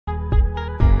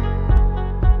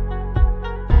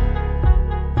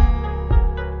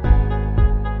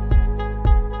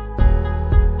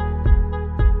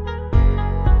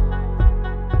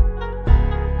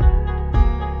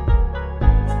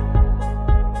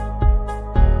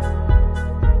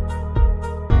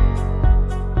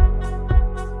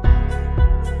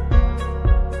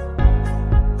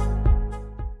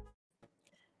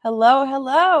Hello,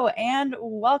 hello, and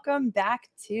welcome back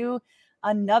to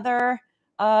another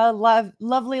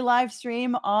lovely live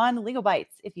stream on Legal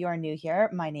Bites. If you are new here,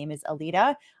 my name is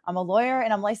Alita. I'm a lawyer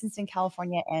and I'm licensed in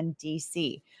California and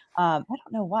DC. I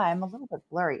don't know why I'm a little bit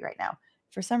blurry right now.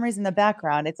 For some reason, the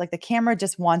background, it's like the camera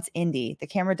just wants Indy. The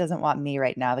camera doesn't want me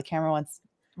right now. The camera wants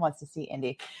to see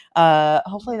Indy.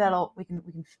 Hopefully we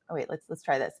can. Oh wait, let's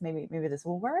try this. Maybe this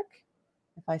will work.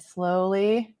 If I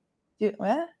slowly do,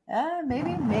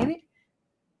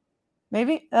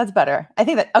 maybe that's better. I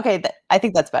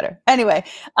think that's better. Anyway,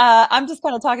 I'm just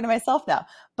kind of talking to myself now,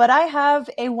 but I have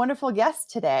a wonderful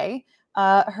guest today.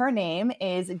 Her name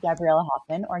is Gabriella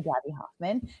Hoffman, or Gabby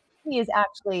Hoffman. She is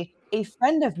actually a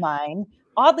friend of mine,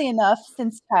 oddly enough,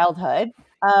 since childhood.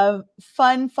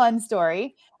 Fun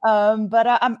story. But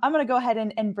I'm going to go ahead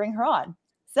and bring her on.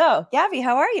 So, Gabby,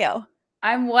 how are you?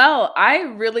 I'm well. I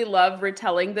really love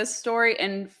retelling this story.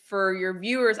 And for your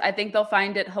viewers, I think they'll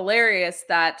find it hilarious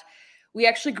that we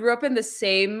actually grew up in the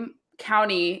same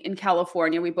county in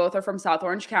California. We both are from South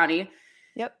Orange County.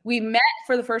 Yep. We met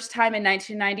for the first time in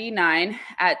 1999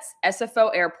 at SFO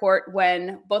Airport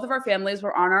when both of our families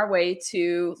were on our way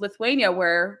to Lithuania,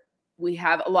 where we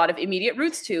have a lot of immediate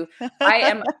roots to. I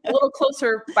am a little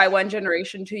closer by one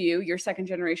generation to you. You're second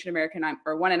generation American,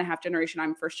 or 1.5 generation.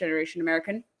 I'm first generation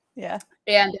American. Yeah.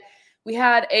 And we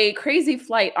had a crazy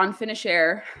flight on Finnish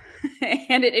Air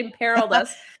and it imperiled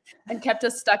us and kept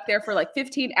us stuck there for like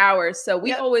 15 hours. So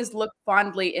we always look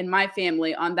fondly in my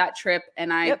family on that trip.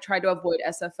 And I tried to avoid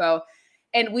SFO.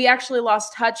 And we actually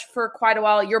lost touch for quite a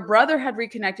while. Your brother had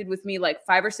reconnected with me like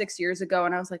 5 or 6 years ago.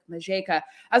 And I was like, Majeka.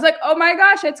 I was like, oh my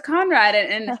gosh, it's Conrad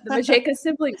and the Majeka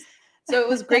siblings. So it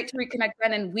was great to reconnect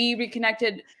then. And we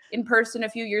reconnected in person a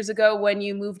few years ago when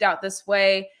you moved out this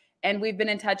way. And we've been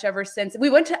in touch ever since.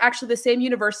 We went to actually the same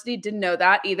university, didn't know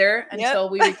that either until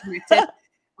we reconnected,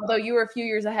 although you were a few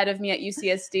years ahead of me at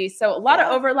UCSD. So a lot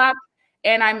of overlap.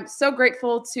 And I'm so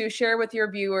grateful to share with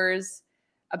your viewers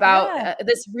about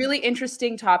this really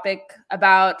interesting topic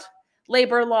about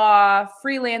labor law,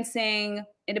 freelancing,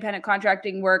 independent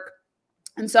contracting work,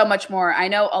 and so much more. I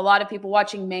know a lot of people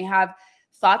watching may have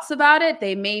thoughts about it.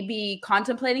 They may be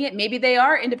contemplating it. Maybe they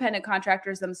are independent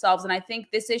contractors themselves. And I think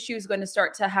this issue is going to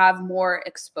start to have more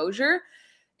exposure,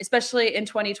 especially in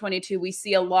 2022. We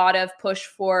see a lot of push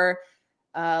for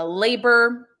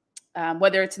labor,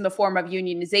 whether it's in the form of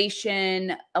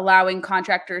unionization, allowing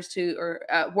contractors to or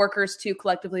workers to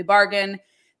collectively bargain,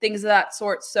 things of that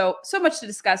sort. So much to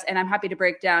discuss. And I'm happy to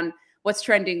break down what's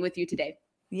trending with you today.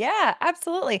 Yeah,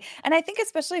 absolutely. And I think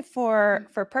especially for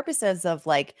purposes of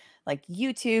like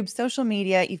YouTube, social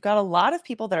media, you've got a lot of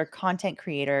people that are content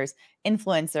creators,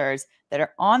 influencers that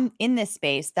are in this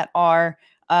space that are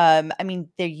I mean,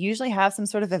 they usually have some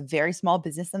sort of a very small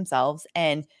business themselves.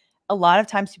 And a lot of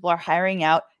times people are hiring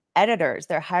out editors.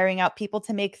 They're hiring out people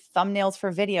to make thumbnails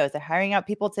for videos. They're hiring out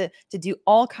people to do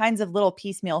all kinds of little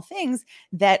piecemeal things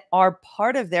that are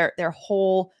part of their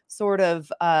whole sort of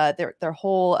their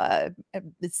whole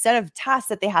set of tasks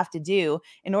that they have to do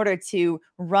in order to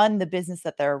run the business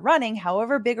that they're running,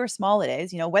 however big or small it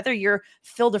is. You know, whether you're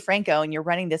Phil DeFranco and you're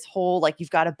running this whole, like you've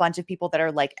got a bunch of people that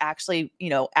are like actually, you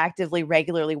know, actively,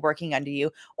 regularly working under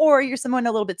you, or you're someone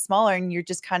a little bit smaller and you're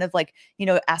just kind of like, you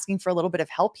know, asking for a little bit of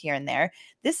help here and there.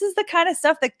 This is the kind of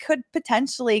stuff that could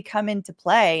potentially come into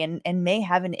play and may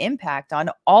have an impact on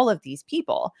all of these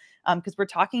people. Because we're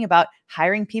talking about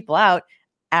hiring people out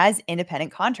as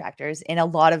independent contractors in a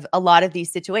lot of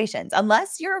these situations,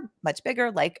 unless you're much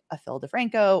bigger, like a Phil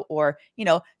DeFranco or, you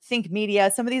know, Think Media,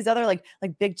 some of these other like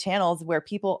big channels where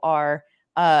people are,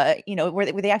 you know, where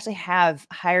they actually have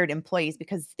hired employees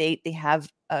because they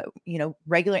have, you know,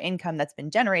 regular income that's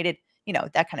been generated, you know,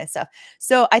 that kind of stuff.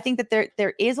 So I think that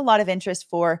there is a lot of interest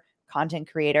for content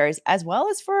creators as well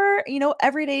as for, you know,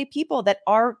 everyday people that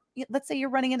are, let's say you're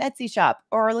running an Etsy shop,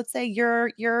 or let's say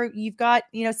you've got,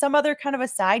 you know, some other kind of a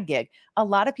side gig. A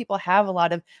lot of people have a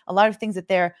lot of things that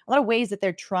a lot of ways that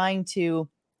they're trying to,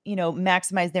 you know,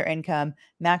 maximize their income,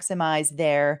 maximize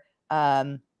their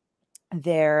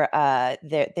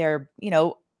you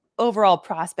know, overall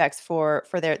prospects for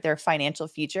their financial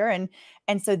future.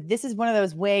 And so this is one of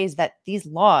those ways that these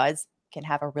laws can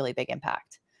have a really big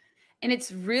impact. And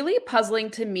it's really puzzling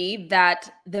to me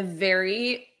that the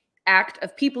very act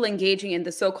of people engaging in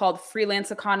the so-called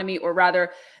freelance economy, or rather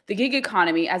the gig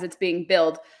economy as it's being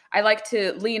billed, I like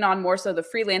to lean on more so the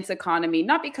freelance economy,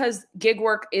 not because gig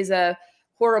work is a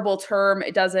horrible term.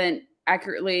 It doesn't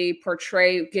accurately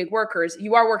portray gig workers.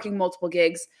 You are working multiple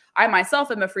gigs. I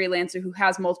myself am a freelancer who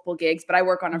has multiple gigs, but I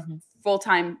work on a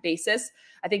full-time basis.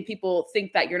 I think people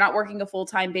think that you're not working a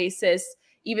full-time basis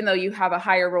even though you have a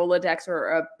higher Rolodex or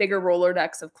a bigger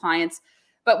Rolodex of clients.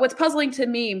 But what's puzzling to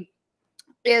me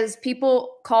is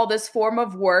people call this form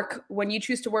of work, when you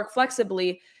choose to work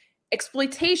flexibly,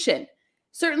 exploitation.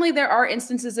 Certainly there are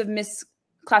instances of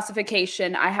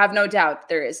misclassification. I have no doubt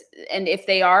there is. And if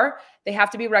they are, they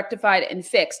have to be rectified and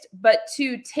fixed. But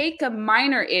to take a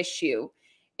minor issue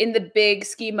in the big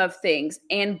scheme of things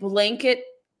and blanket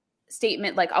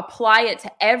statement, like apply it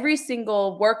to every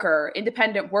single worker,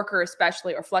 independent worker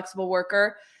especially, or flexible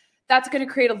worker, that's going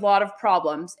to create a lot of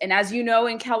problems. And as you know,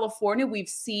 in California, we've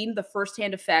seen the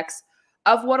firsthand effects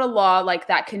of what a law like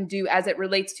that can do as it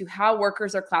relates to how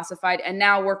workers are classified. And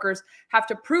now workers have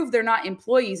to prove they're not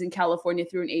employees in California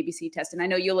through an ABC test. And I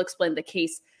know you'll explain the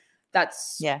case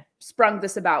that's sprung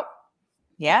this about.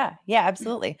 Yeah,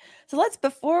 absolutely. So let's,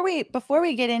 before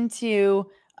we get into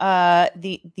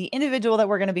the individual that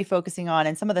we're going to be focusing on,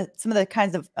 and some of the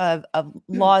kinds of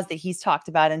laws that he's talked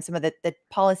about, and some of the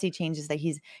policy changes that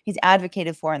he's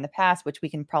advocated for in the past, which we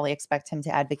can probably expect him to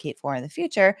advocate for in the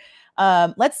future.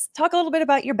 Let's talk a little bit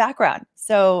about your background.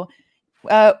 So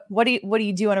what do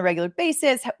you do on a regular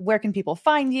basis? Where can people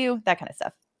find you? That kind of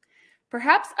stuff.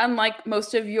 Perhaps unlike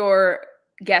most of your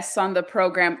guests on the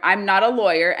program, I'm not a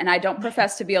lawyer, and I don't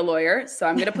profess to be a lawyer. So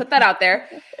I'm going to put that out there.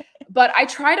 But I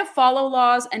try to follow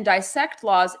laws and dissect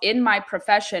laws in my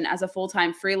profession as a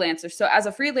full-time freelancer. So as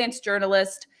a freelance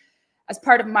journalist, as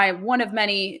part of my one of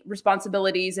many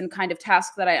responsibilities and kind of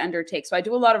tasks that I undertake. So I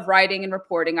do a lot of writing and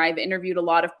reporting. I've interviewed a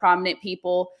lot of prominent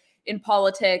people in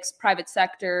politics, private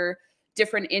sector,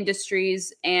 different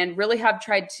industries, and really have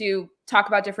tried to talk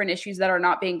about different issues that are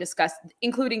not being discussed,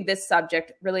 including this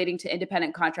subject relating to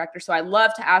independent contractors. So I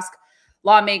love to ask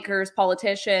lawmakers,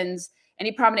 politicians,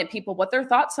 any prominent people what their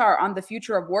thoughts are on the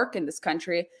future of work in this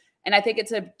country. And I think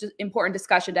it's an important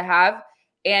discussion to have.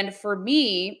 And for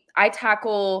me, I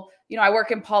tackle, I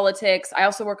work in politics. I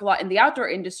also work a lot in the outdoor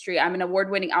industry. I'm an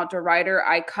award-winning outdoor writer.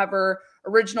 I cover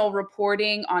original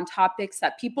reporting on topics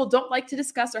that people don't like to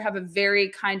discuss or have a very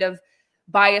kind of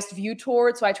biased view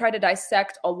toward. So I try to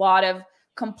dissect a lot of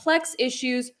complex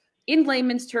issues in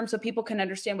layman's terms so people can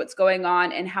understand what's going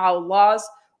on and how laws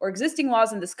or existing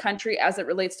laws in this country as it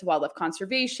relates to wildlife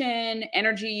conservation,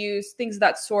 energy use, things of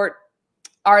that sort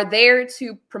are there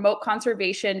to promote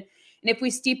conservation. And if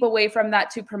we steep away from that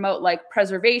to promote like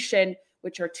preservation,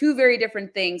 which are two very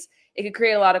different things, it could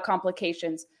create a lot of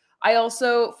complications. I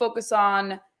also focus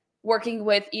on working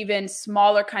with even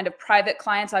smaller kind of private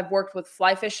clients. I've worked with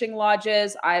fly fishing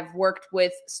lodges. I've worked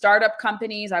with startup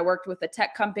companies. I worked with a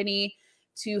tech company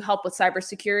to help with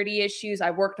cybersecurity issues.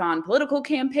 I've worked on political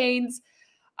campaigns.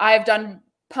 I've done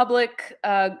public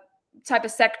type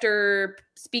of sector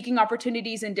speaking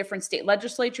opportunities in different state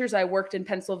legislatures. I worked in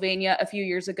Pennsylvania a few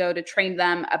years ago to train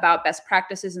them about best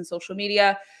practices in social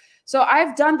media. So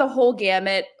I've done the whole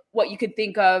gamut, what you could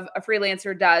think of a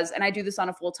freelancer does, and I do this on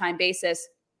a full-time basis.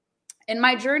 In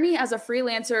my journey as a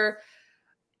freelancer,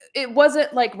 it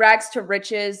wasn't like rags to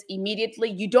riches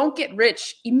immediately. You don't get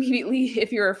rich immediately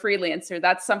if you're a freelancer.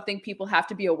 That's something people have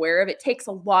to be aware of. It takes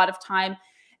a lot of time.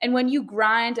 And when you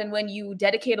grind and when you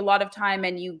dedicate a lot of time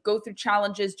and you go through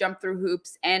challenges, jump through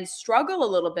hoops, and struggle a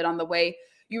little bit on the way,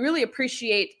 you really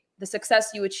appreciate the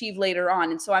success you achieve later on.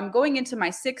 And so I'm going into my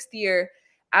 6th year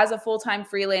as a full-time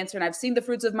freelancer, and I've seen the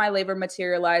fruits of my labor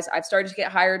materialize. I've started to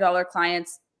get higher dollar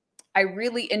clients. I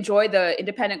really enjoy the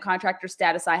independent contractor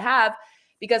status I have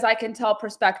because I can tell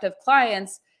prospective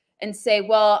clients and say,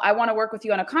 well, I want to work with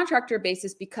you on a contractor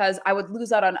basis because I would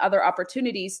lose out on other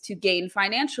opportunities to gain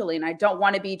financially. And I don't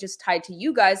want to be just tied to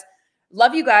you guys.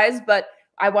 Love you guys, but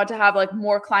I want to have like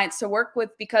more clients to work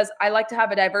with because I like to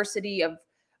have a diversity of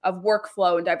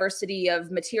workflow and diversity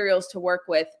of materials to work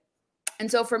with. And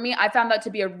so for me, I found that to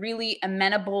be a really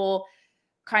amenable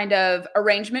kind of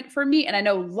arrangement for me. And I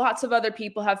know lots of other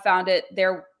people have found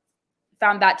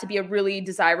that to be a really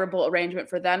desirable arrangement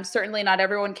for them. Certainly not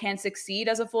everyone can succeed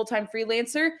as a full-time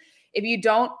freelancer. If you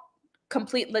don't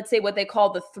complete, let's say what they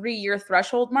call the 3-year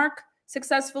threshold mark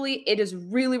successfully, it is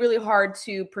really, really hard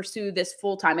to pursue this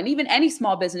full-time. And even any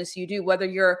small business you do, whether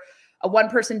you're a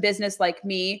one-person business like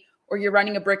me, or you're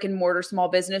running a brick and mortar small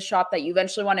business shop that you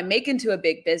eventually want to make into a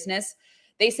big business,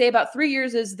 they say about 3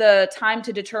 years is the time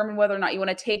to determine whether or not you want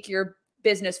to take your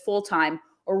business full-time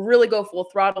or really go full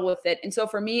throttle with it. And so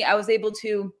for me, I was able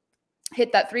to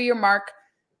hit that 3-year mark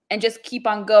and just keep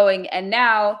on going. And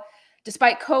now,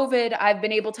 despite COVID, I've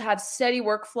been able to have steady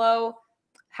workflow,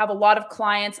 have a lot of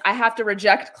clients. I have to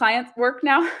reject client work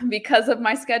now because of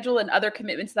my schedule and other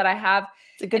commitments that I have.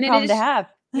 It's a good problem to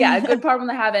have. Yeah, a good problem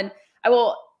to have. And I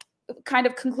will kind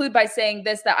of conclude by saying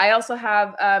this, that I also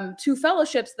have 2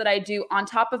 fellowships that I do on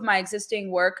top of my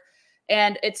existing work.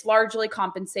 and it's largely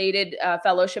compensated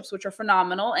fellowships, which are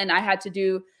phenomenal. And I had to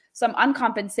do some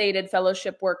uncompensated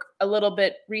fellowship work a little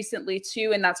bit recently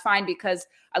too, and that's fine because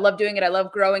I love doing it. I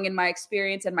love growing in my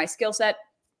experience and my skill set,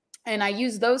 and I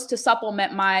use those to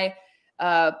supplement my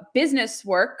business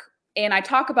work. And I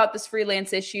talk about this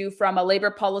freelance issue from a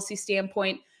labor policy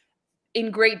standpoint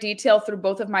in great detail through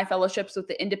both of my fellowships with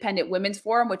the Independent Women's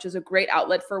Forum, which is a great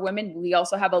outlet for women. We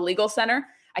also have a legal center.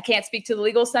 I can't speak to the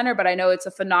legal center, but I know it's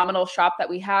a phenomenal shop that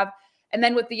we have. And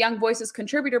then with the Young Voices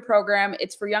Contributor Program,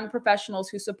 it's for young professionals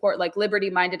who support like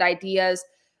liberty-minded ideas,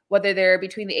 whether they're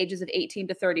between the ages of 18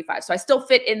 to 35. So I still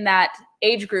fit in that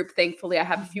age group. Thankfully, I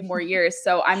have a few more years.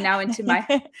 So I'm now into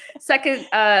my second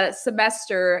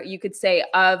semester, you could say,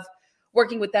 of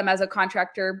working with them as a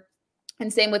contractor,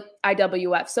 and same with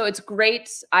IWF. So it's great.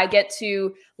 I get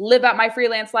to live out my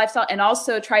freelance lifestyle and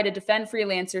also try to defend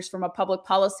freelancers from a public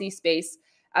policy space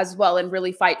as well, and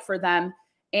really fight for them,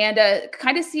 and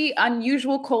kind of see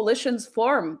unusual coalitions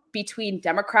form between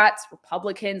Democrats,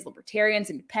 Republicans, libertarians,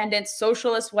 independents,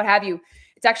 socialists, what have you.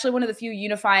 It's actually one of the few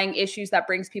unifying issues that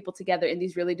brings people together in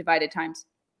these really divided times.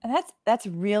 And that's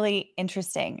really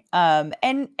interesting. And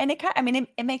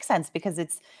it makes sense because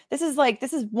this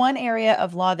is one area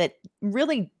of law that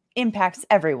really impacts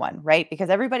everyone, right? Because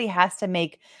everybody has to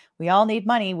we all need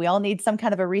money. We all need some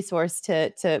kind of a resource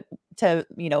to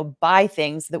buy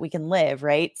things so that we can live,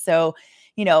 right? So,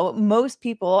 most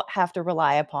people have to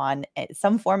rely upon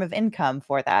some form of income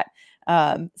for that.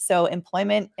 So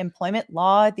employment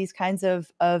law, these kinds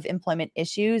of employment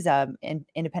issues,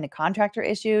 independent contractor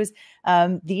issues,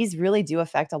 these really do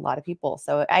affect a lot of people.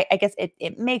 So I guess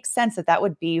it makes sense that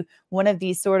would be one of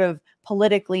these sort of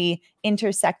politically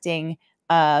intersecting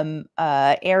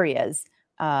areas.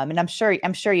 And I'm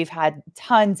sure you've had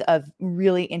tons of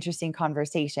really interesting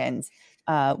conversations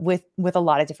with a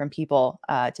lot of different people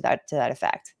to that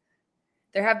effect.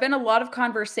 There have been a lot of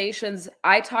conversations.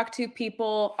 I talk to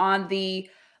people on the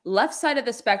left side of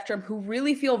the spectrum who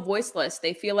really feel voiceless.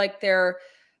 They feel like their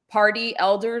party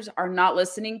elders are not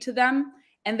listening to them,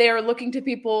 and they are looking to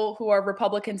people who are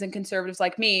Republicans and conservatives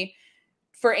like me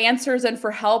for answers and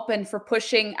for help and for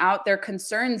pushing out their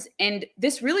concerns. And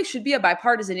this really should be a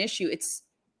bipartisan issue. It's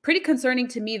pretty concerning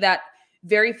to me that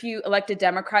very few elected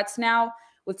Democrats now,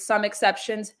 with some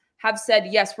exceptions, have said,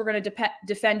 yes, we're going to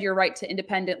defend your right to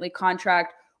independently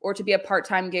contract or to be a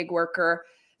part-time gig worker.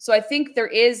 So I think there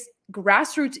is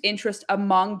grassroots interest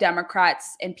among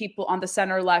Democrats and people on the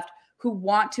center left who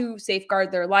want to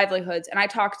safeguard their livelihoods. And I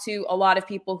talk to a lot of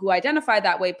people who identify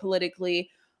that way politically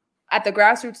at the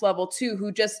grassroots level too,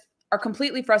 who just are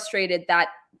completely frustrated that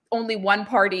only one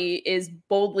party is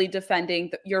boldly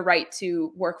defending your right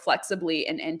to work flexibly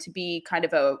and to be kind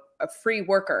of a free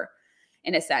worker,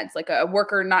 in a sense, like a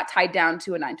worker not tied down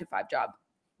to a 9-to-5 job.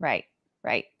 Right.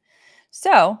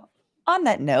 So on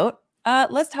that note,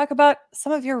 let's talk about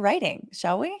some of your writing,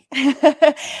 shall we? We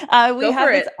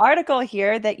have this article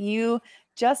here that you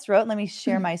just wrote. Let me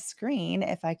share my screen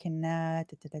if I can,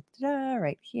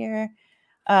 right here.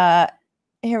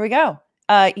 Here we go.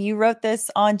 You wrote this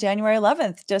on January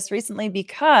 11th, just recently,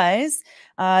 because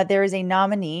there is a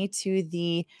nominee to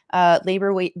the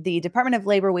the Department of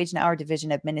Labor Wage and Hour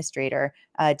Division Administrator,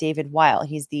 David Weil.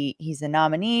 He's the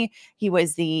nominee.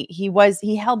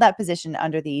 He held that position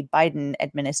under the Biden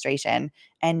administration,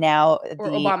 and now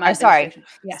Obama administration.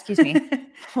 Yeah. Excuse me.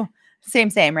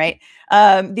 Same, right?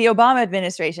 The Obama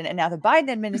administration, and now the Biden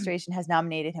administration has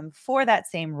nominated him for that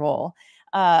same role.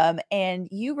 And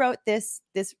you wrote this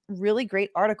really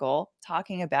great article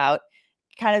talking about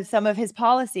kind of some of his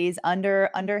policies under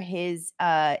his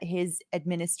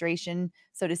administration,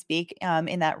 so to speak,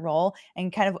 in that role,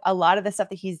 and kind of a lot of the stuff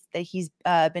that he's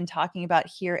been talking about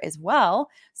here as well.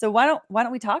 So why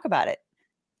don't we talk about it?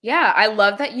 Yeah, I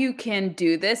love that you can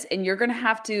do this, and you're going to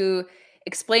have to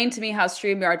explain to me how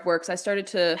StreamYard works. I started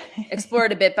to explore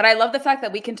it a bit, but I love the fact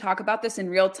that we can talk about this in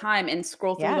real time and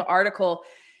scroll through the article.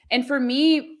 And for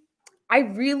me, I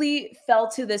really fell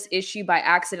to this issue by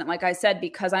accident. Like I said,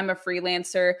 because I'm a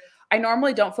freelancer, I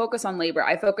normally don't focus on labor.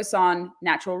 I focus on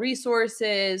natural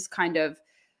resources, kind of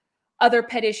other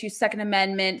pet issues, Second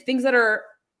Amendment, things that are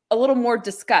a little more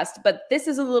discussed, but this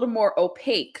is a little more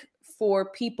opaque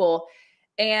for people.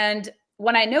 And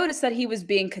when I noticed that he was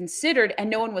being considered and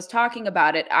no one was talking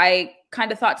about it, I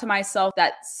kind of thought to myself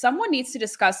that someone needs to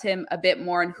discuss him a bit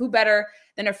more, and who better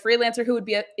than a freelancer who would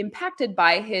be impacted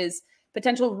by his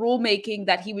potential rulemaking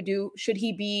that he would do should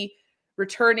he be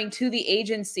returning to the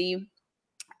agency.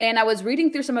 And I was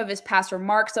reading through some of his past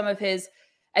remarks, some of his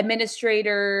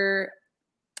administrator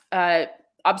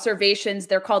observations.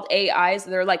 They're called AIs.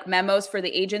 They're like memos for the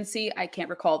agency. I can't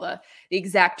recall the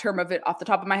exact term of it off the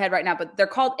top of my head right now, but they're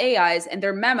called AIs and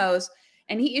they're memos.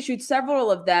 And he issued several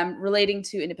of them relating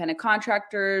to independent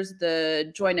contractors,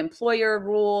 the joint employer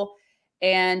rule,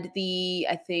 and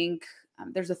I think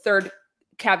there's a third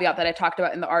caveat that I talked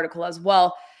about in the article as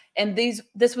well. And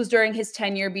this was during his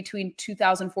tenure between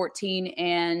 2014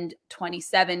 and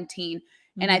 2017.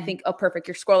 And I think, oh, perfect,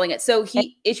 you're scrolling it. So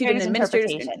he issued an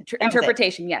administrator's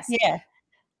interpretation, yes. Yeah.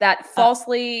 That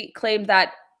falsely claimed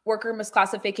that worker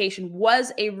misclassification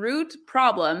was a root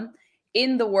problem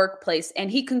in the workplace.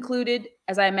 And he concluded,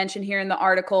 as I mentioned here in the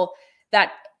article,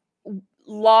 that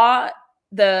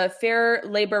the Fair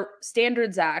Labor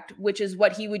Standards Act, which is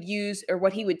what he would use or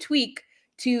what he would tweak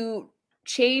to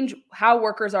change how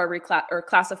workers are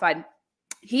classified.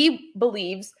 He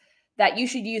believes that you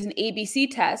should use an ABC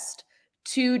test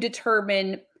to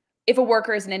determine if a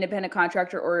worker is an independent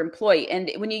contractor or employee.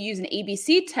 And when you use an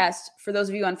ABC test, for those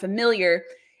of you unfamiliar,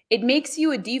 it makes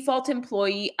you a default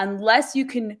employee unless you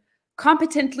can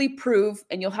competently prove,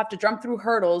 and you'll have to jump through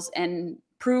hurdles and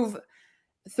prove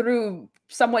through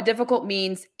somewhat difficult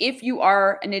means if you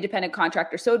are an independent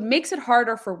contractor. So it makes it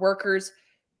harder for workers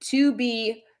to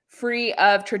be free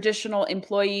of traditional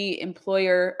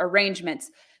employee-employer arrangements.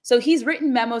 So he's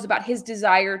written memos about his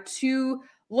desire to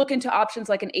look into options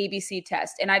like an ABC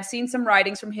test. And I've seen some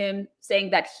writings from him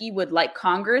saying that he would like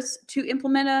Congress to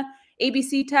implement a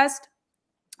ABC test.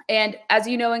 And as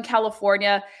you know, in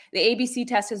California, the ABC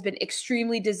test has been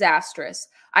extremely disastrous.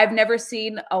 I've never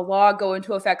seen a law go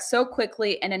into effect so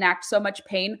quickly and enact so much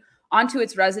pain onto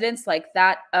its residents like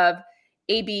that of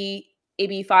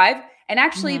AB5. And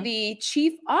actually, the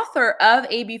chief author of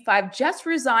AB5 just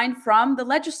resigned from the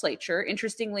legislature,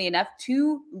 interestingly enough,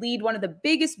 to lead one of the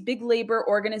biggest big labor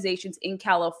organizations in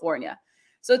California.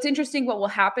 So it's interesting what will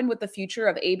happen with the future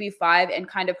of AB5 and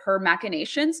kind of her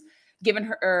machinations, given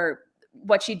her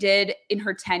what she did in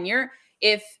her tenure.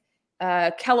 If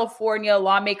California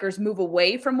lawmakers move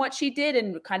away from what she did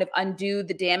and kind of undo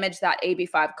the damage that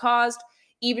AB5 caused,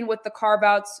 even with the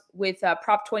carve-outs with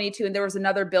Prop 22, and there was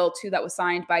another bill too that was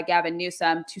signed by Gavin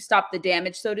Newsom to stop the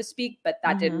damage, so to speak, but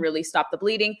that didn't really stop the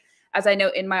bleeding, as I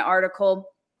note in my article.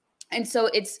 And so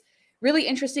it's really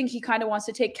interesting. He kind of wants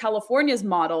to take California's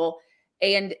model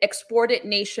and export it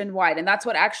nationwide. And that's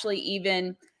what actually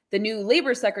even the new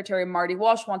labor secretary, Marty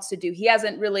Walsh, wants to do. He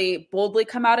hasn't really boldly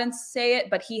come out and say it,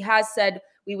 but he has said,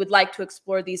 we would like to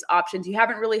explore these options. You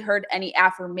haven't really heard any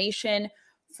affirmation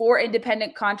for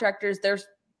independent contractors. There's,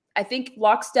 I think,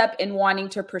 lockstep in wanting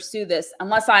to pursue this,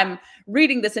 unless I'm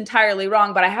reading this entirely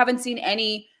wrong, but I haven't seen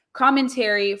any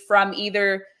commentary from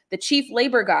either the chief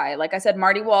labor guy, like I said,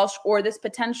 Marty Walsh, or this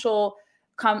potential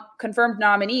confirmed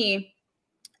nominee,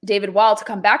 David Weil, to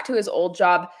come back to his old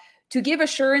job to give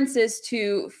assurances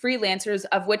to freelancers,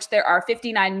 of which there are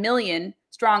 59 million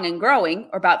strong and growing,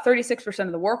 or about 36%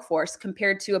 of the workforce,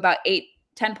 compared to about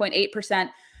 10.8%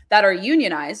 that are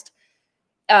unionized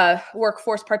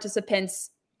workforce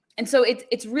participants. And so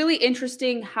it's really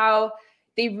interesting how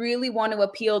they really want to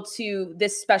appeal to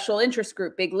this special interest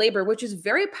group, big labor, which is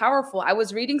very powerful. I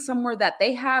was reading somewhere that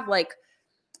they have like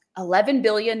 $11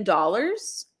 billion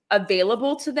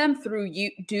available to them through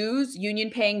dues, union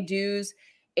paying dues,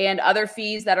 and other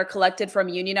fees that are collected from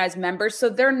unionized members. So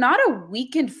they're not a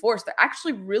weakened force. They're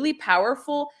actually really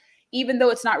powerful, even though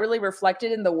it's not really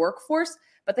reflected in the workforce.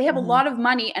 But they have a lot of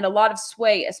money and a lot of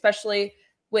sway, especially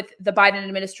with the Biden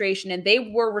administration. And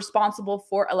they were responsible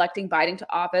for electing Biden to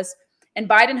office. And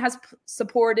Biden has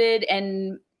supported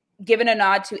and given a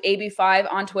nod to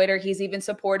AB5 on Twitter. He's even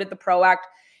supported the PRO Act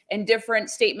and different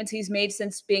statements he's made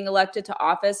since being elected to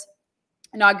office,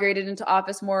 inaugurated into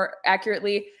office more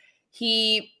accurately.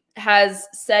 He has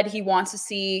said he wants to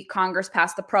see Congress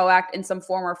pass the PRO Act in some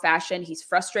form or fashion. He's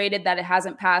frustrated that it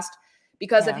hasn't passed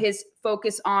because of his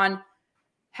focus on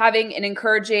having and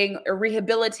encouraging or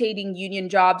rehabilitating union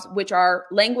jobs, which are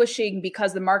languishing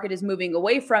because the market is moving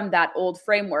away from that old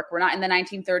framework. We're not in the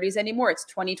 1930s anymore. It's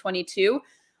 2022.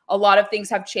 A lot of things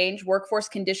have changed. Workforce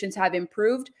conditions have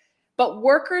improved, but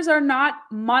workers are not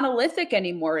monolithic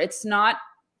anymore. It's not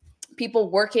people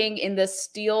working in the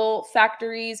steel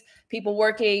factories, people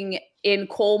working in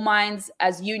coal mines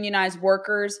as unionized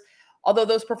workers, although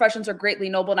those professions are greatly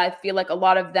noble. And I feel like a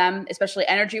lot of them, especially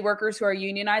energy workers who are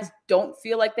unionized, don't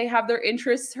feel like they have their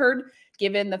interests heard,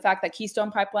 given the fact that Keystone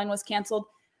Pipeline was canceled.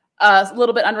 A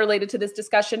little bit unrelated to this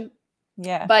discussion.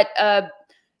 Yeah. But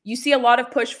you see a lot of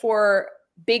push for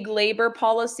big labor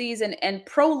policies, and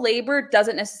pro-labor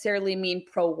doesn't necessarily mean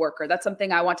pro-worker. That's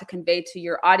something I want to convey to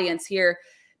your audience here,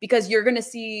 because you're going to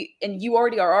see, and you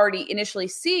are already initially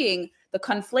seeing, the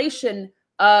conflation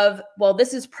of, well,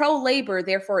 this is pro-labor,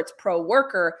 therefore it's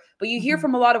pro-worker. But you hear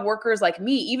from a lot of workers like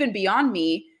me, even beyond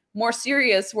me, more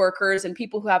serious workers and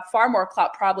people who have far more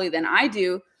clout probably than I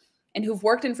do, and who've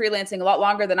worked in freelancing a lot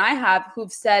longer than I have,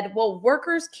 who've said, well,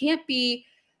 workers can't be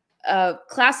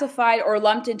classified or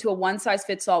lumped into a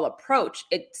one-size-fits-all approach.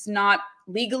 It's not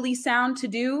legally sound to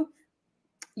do.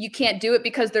 You can't do it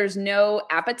because there's no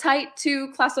appetite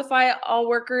to classify all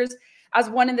workers as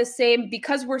one and the same.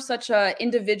 Because we're such a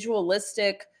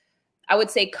individualistic, I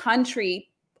would say, country,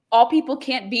 all people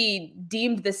can't be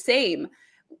deemed the same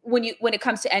when it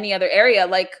comes to any other area.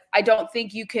 Like, I don't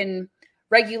think you can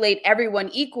regulate everyone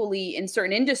equally in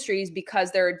certain industries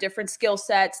because there are different skill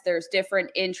sets, there's different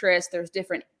interests, there's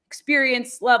different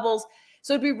experience levels.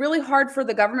 So it'd be really hard for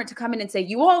the government to come in and say,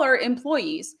 you all are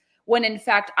employees, when in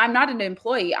fact, I'm not an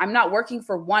employee. I'm not working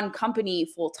for one company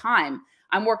full time.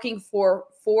 I'm working for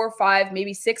 4, 5,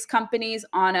 maybe 6 companies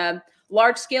on a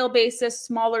large scale basis,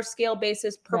 smaller scale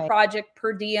basis, per project,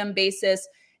 per diem basis.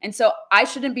 And so I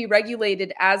shouldn't be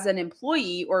regulated as an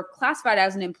employee or classified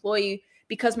as an employee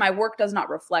because my work does not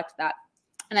reflect that.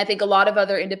 And I think a lot of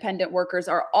other independent workers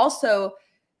are also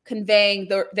conveying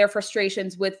their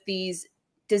frustrations with these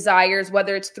desires,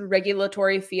 whether it's through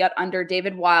regulatory fiat under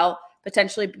David Weil,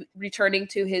 potentially returning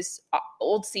to his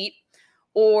old seat,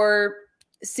 or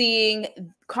seeing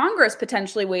Congress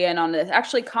potentially weigh in on this.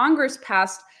 Actually, Congress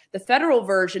passed the federal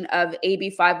version of AB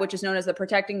 5, which is known as the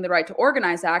Protecting the Right to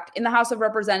Organize Act, in the House of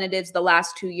Representatives the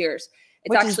last 2 years. It's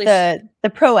which actually is the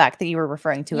PRO Act that you were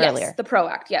referring to earlier. Yes, the PRO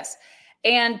Act, yes.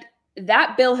 And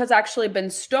that bill has actually been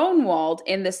stonewalled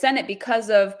in the Senate because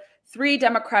of 3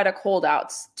 Democratic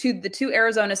holdouts, the 2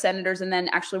 Arizona senators, and then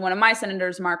actually one of my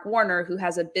senators, Mark Warner, who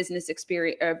has a business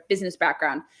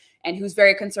background and who's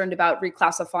very concerned about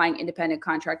reclassifying independent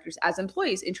contractors as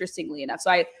employees, interestingly enough.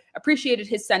 So I appreciated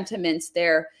his sentiments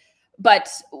there. But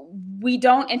we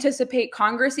don't anticipate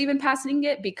Congress even passing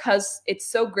it because it's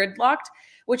so gridlocked,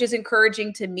 which is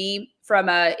encouraging to me from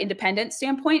an independent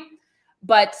standpoint.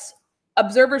 But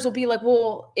observers will be like,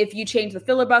 well, if you change the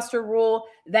filibuster rule,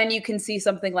 then you can see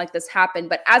something like this happen.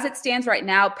 But as it stands right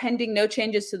now, pending no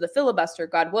changes to the filibuster,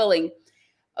 God willing,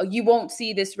 you won't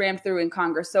see this rammed through in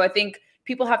Congress. So I think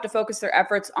people have to focus their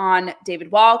efforts on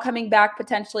David Weil coming back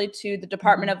potentially to the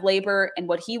Department of Labor and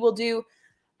what he will do.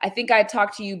 I think I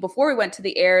talked to you before we went to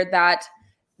the air that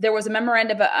there was a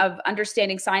memorandum of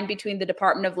understanding signed between the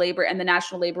Department of Labor and the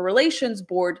National Labor Relations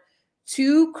Board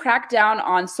to crack down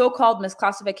on so-called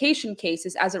misclassification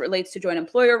cases as it relates to joint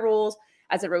employer rules,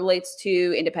 as it relates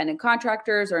to independent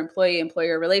contractors or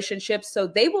employee-employer relationships. So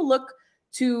they will look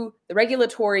to the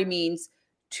regulatory means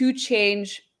to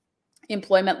change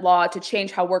employment law, to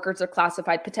change how workers are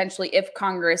classified, potentially if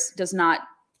Congress does not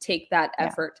take that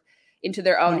effort into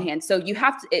their own hands. So you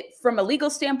have to, from a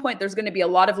legal standpoint, there's going to be a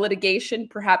lot of litigation,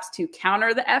 perhaps to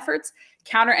counter the efforts,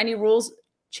 counter any rules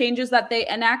changes that they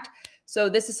enact. So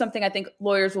this is something I think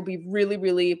lawyers will be really,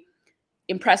 really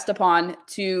impressed upon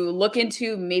to look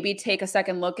into, maybe take a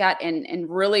second look at, and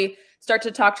really start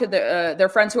to talk to their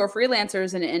friends who are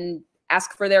freelancers and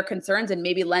ask for their concerns and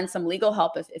maybe lend some legal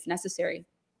help if necessary.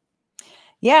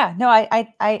 Yeah, no,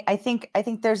 I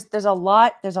think there's a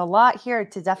lot here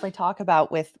to definitely talk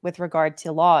about with regard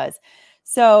to laws.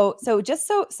 So just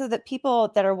so that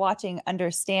people that are watching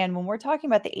understand, when we're talking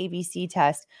about the ABC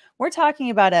test, we're talking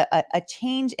about a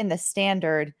change in the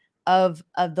standard of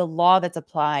the law that's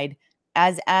applied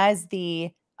as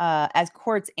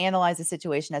courts analyze the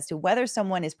situation as to whether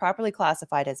someone is properly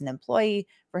classified as an employee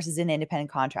versus an independent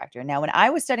contractor. Now, when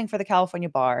I was studying for the California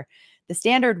bar, the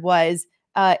standard was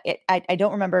I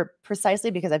don't remember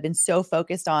precisely because I've been so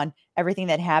focused on everything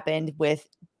that happened with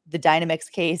the Dynamics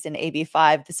case in AB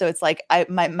 5. So it's like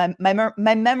my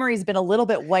memory's been a little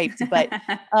bit wiped, but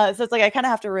so it's like I kind of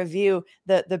have to review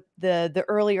the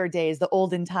earlier days, the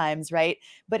olden times, right?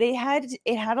 But it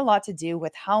had a lot to do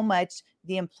with how much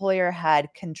the employer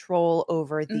had control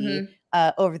over the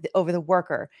over the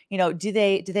worker. You know, do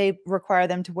they require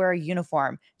them to wear a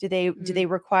uniform? Do they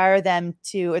require them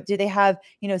to? Do they have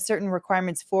certain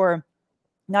requirements for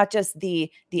not just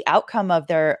the outcome of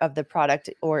the product,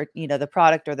 or the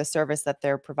product or the service that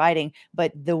they're providing,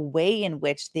 but the way in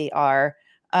which they are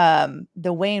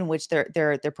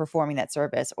they're performing that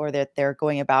service, or that they're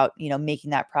going about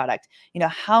making that product.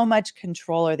 How much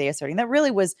control are they asserting? That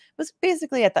really was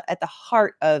basically at the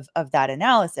heart of that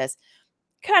analysis.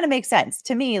 Kind of makes sense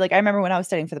to me. Like, I remember when I was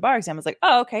studying for the bar exam, I was like,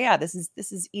 oh, okay, yeah, this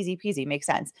is easy peasy, makes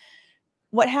sense.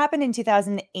 What happened in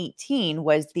 2018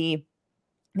 was the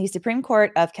Supreme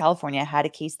Court of California had a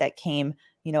case that came,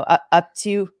 up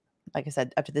to, like I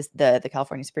said, up to the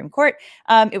California Supreme Court.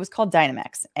 It was called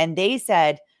Dynamics, and they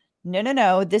said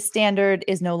no, this standard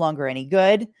is no longer any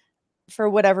good. For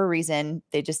whatever reason,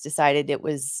 they just decided it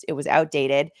was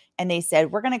outdated, and they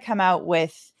said, we're going to come out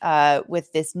with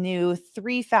this new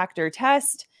 3-factor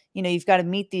test. You've got to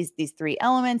meet these 3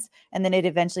 elements, and then it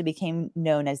eventually became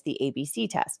known as the ABC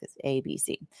test, because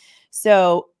ABC.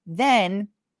 So then,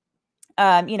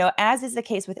 as is the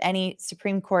case with any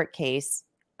Supreme Court case,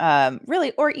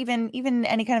 really, or even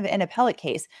any kind of an appellate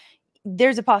case,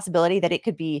 there's a possibility that it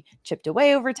could be chipped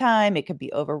away over time, it could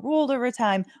be overruled over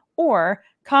time, or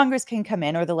Congress can come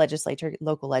in, or the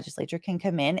local legislature can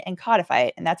come in and codify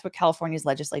it. And that's what California's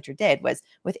legislature did was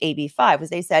with AB 5, was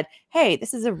they said, hey,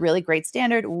 this is a really great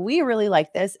standard. We really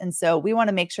like this. And so we want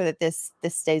to make sure that this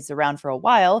stays around for a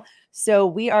while. So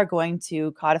we are going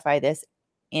to codify this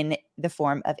in the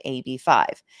form of AB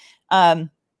 5.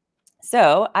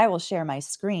 So I will share my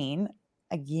screen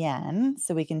again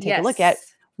so we can take a look at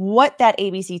Yes. what that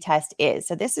ABC test is.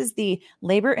 So this is the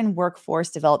Labor and Workforce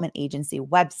Development Agency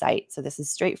website. So this is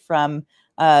straight from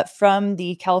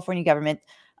the California government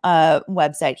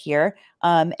website here.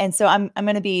 And so I'm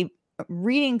going to be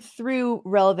reading through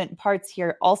relevant parts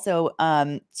here also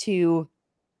to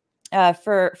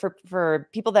for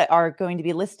people that are going to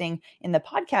be listening in the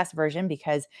podcast version,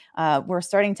 because we're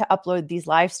starting to upload these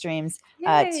live streams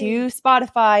to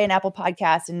Spotify and Apple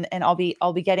Podcasts, and I'll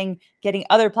be getting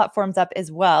other platforms up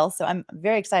as well. So I'm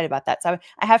very excited about that. So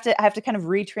I have to kind of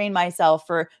retrain myself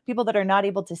for people that are not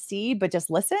able to see but just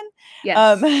listen.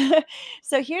 Yes.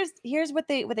 So here's what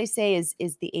they say is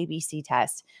the ABC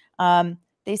test.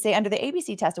 They say under the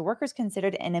ABC test, a worker is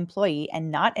considered an employee and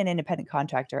not an independent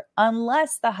contractor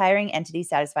unless the hiring entity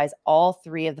satisfies all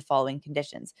 3 of the following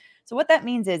conditions. So what that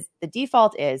means is the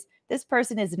default is this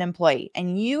person is an employee,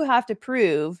 and you have to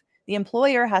prove, the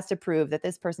employer has to prove that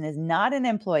this person is not an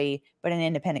employee, but an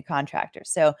independent contractor.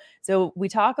 So we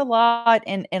talk a lot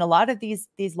in a lot of these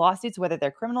lawsuits, whether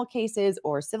they're criminal cases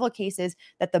or civil cases,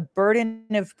 that the burden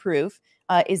of proof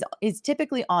is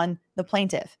typically on the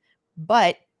plaintiff.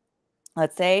 But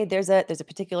let's say there's a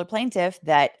particular plaintiff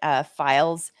that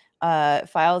files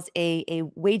a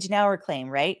wage and hour claim,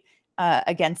 right?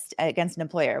 Against an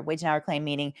employer, wage and hour claim,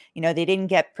 meaning, they didn't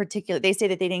get they say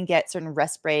that they didn't get certain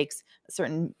rest breaks,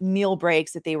 certain meal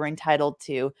breaks that they were entitled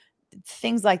to,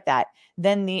 things like that.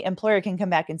 Then the employer can come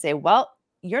back and say, well,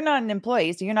 you're not an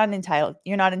employee, so you're not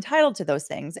entitled to those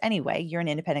things anyway. You're an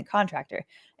independent contractor.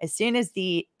 As soon as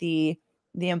the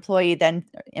employee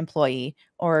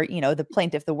or the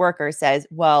plaintiff, the worker, says,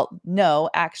 well, no,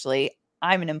 actually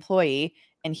I'm an employee,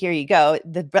 and here you go,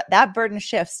 that burden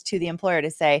shifts to the employer to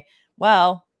say,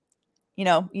 well,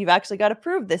 you've actually got to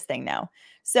prove this thing now.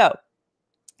 So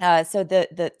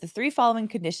the 3 following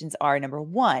conditions are: number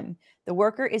 1, the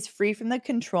worker is free from the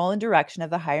control and direction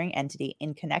of the hiring entity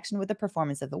in connection with the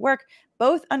performance of the work,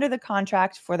 both under the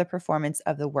contract for the performance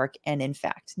of the work and in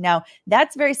fact. Now,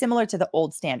 that's very similar to the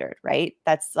old standard, right?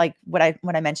 That's like what I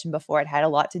mentioned before. It had a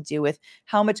lot to do with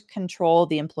how much control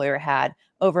the employer had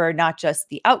over not just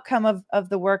the outcome of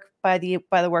the work by the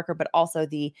worker, but also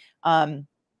the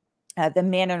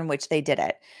manner in which they did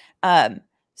it.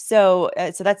 So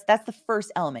that's the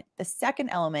first element. The second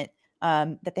element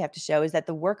that they have to show is that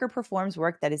the worker performs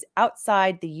work that is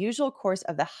outside the usual course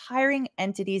of the hiring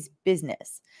entity's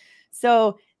business.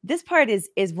 So this part is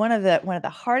one of the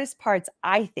hardest parts,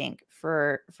 I think,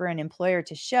 for an employer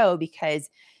to show, because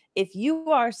if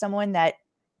you are someone that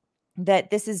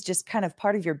this is just kind of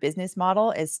part of your business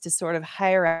model, is to sort of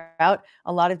hire out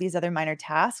a lot of these other minor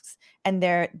tasks, and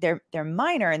they're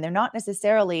minor and they're not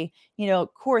necessarily,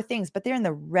 core things, but they're in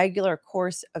the regular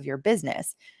course of your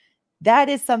business. That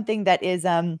is something that is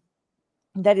going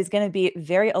to be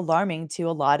very alarming to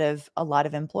a lot of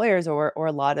employers or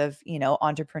a lot of,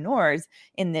 entrepreneurs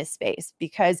in this space.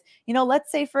 Because,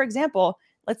 let's say, for example,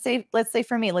 let's say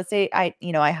for me,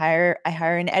 I hire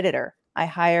an editor. I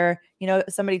hire,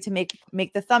 somebody to make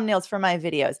the thumbnails for my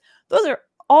videos. Those are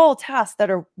all tasks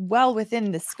that are well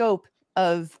within the scope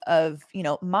of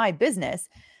my business.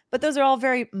 But those are all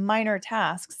very minor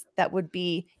tasks that would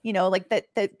be, like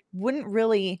that wouldn't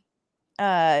really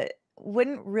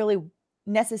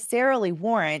necessarily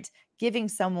warrant giving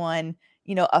someone,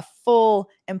 a full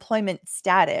employment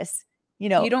status. You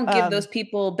don't give those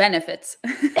people benefits.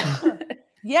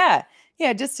 Yeah.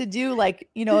 Just to do like,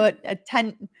 a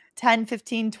 10,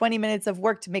 15, 20 minutes of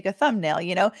work to make a thumbnail,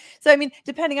 So, I mean,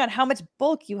 depending on how much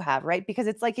bulk you have, right? Because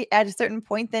it's like at a certain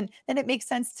point, then it makes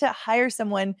sense to hire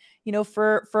someone,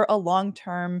 for a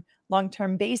long-term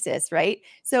long-term basis, right?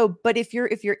 So, but if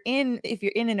you're in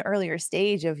an earlier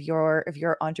stage of your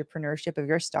entrepreneurship, of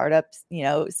your startups,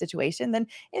 situation, then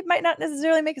it might not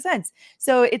necessarily make sense.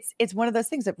 So it's one of those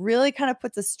things that really kind of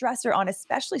puts a stressor on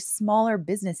especially smaller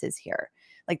businesses here.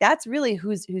 Like that's really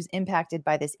who's impacted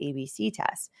by this ABC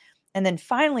test. And then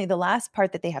finally, the last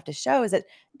part that they have to show is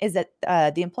that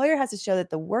the employer has to show that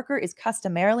the worker is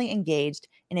customarily engaged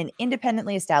in an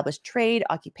independently established trade,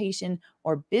 occupation,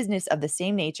 or business of the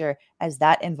same nature as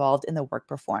that involved in the work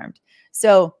performed.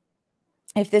 So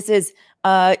if this is,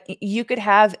 you could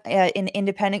have an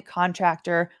independent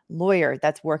contractor lawyer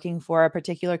that's working for a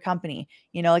particular company.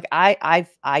 Like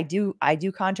I do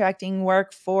contracting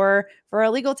work for a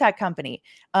legal tech company.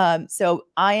 So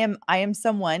I am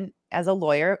someone as a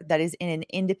lawyer that is in an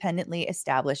independently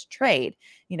established trade.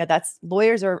 That's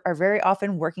lawyers are very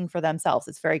often working for themselves.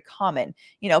 It's very common.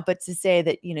 But to say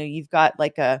that you've got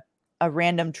like a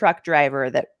random truck driver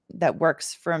that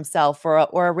works for himself, or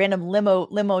a random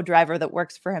limo driver that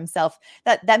works for himself,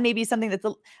 that may be something that's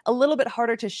a little bit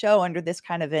harder to show under this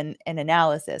kind of an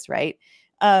analysis, right?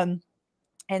 And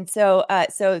so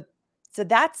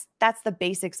that's the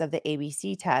basics of the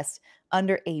ABC test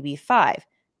under AB5.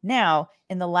 Now,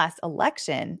 in the last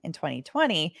election in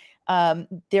 2020,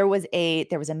 there was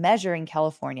a measure in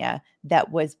California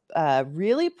that was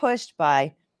really pushed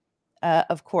by,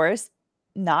 of course,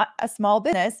 not a small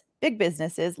business, big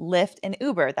businesses, Lyft and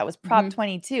Uber. That was Prop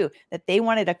 22, that they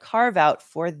wanted a carve out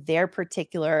for their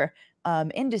particular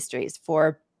industries,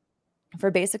 for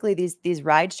basically these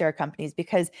rideshare companies,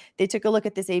 because they took a look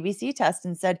at this ABC test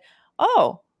and said,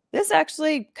 oh, this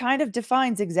actually kind of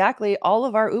defines exactly all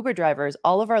of our Uber drivers,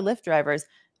 all of our Lyft drivers.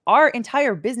 Our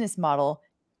entire business model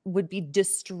would be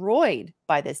destroyed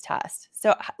by this test.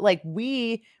 So like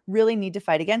we really need to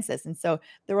fight against this. And so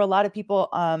there were a lot of people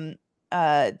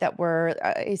that were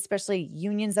especially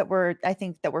unions that were, I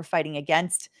think, that were fighting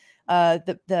against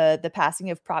the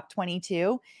passing of Prop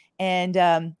 22. And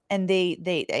they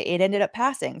it ended up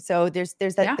passing. So there's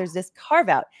this carve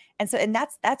out. And so, and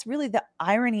that's really the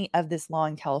irony of this law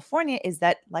in California, is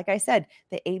that, like I said,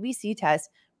 the ABC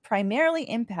test primarily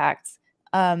impacts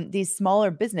these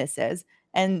smaller businesses,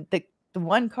 and the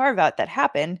one carve out that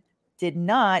happened did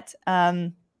not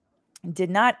end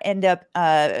up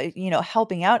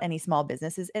helping out any small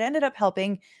businesses. It ended up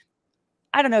helping,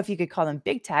 I don't know if you could call them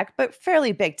big tech, but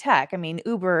fairly big tech. I mean,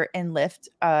 Uber and Lyft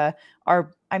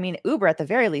Uber at the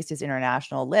very least is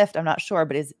international. Lyft, I'm not sure,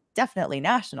 but is definitely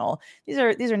national. These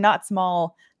are not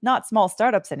small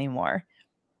startups anymore.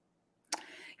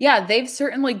 Yeah, they've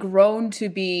certainly grown to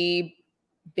be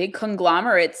big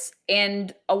conglomerates,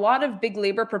 and a lot of big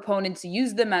labor proponents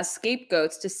use them as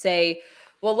scapegoats to say,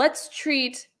 well, let's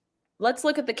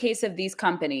look at the case of these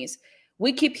companies.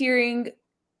 We keep hearing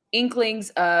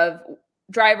inklings of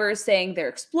drivers saying they're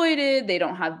exploited, they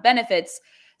don't have benefits.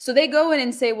 So they go in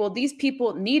and say, well, these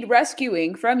people need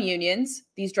rescuing from unions,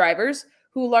 these drivers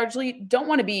who largely don't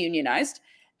want to be unionized.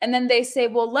 And then they say,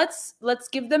 well, let's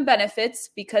give them benefits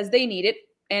because they need it.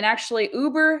 And actually,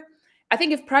 Uber, I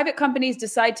think if private companies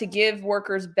decide to give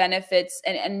workers benefits,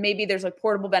 and maybe there's like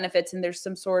portable benefits and there's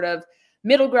some sort of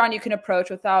middle ground you can approach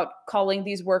without calling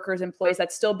these workers employees,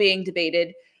 that's still being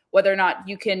debated, whether or not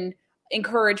you can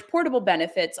encourage portable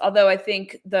benefits. Although I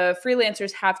think the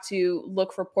freelancers have to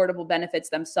look for portable benefits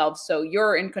themselves. So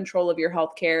you're in control of your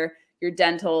healthcare, your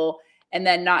dental, and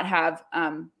then not have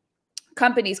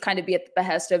companies kind of be at the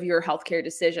behest of your healthcare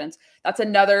decisions. That's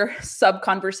another sub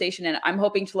conversation. And I'm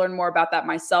hoping to learn more about that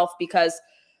myself, because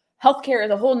healthcare is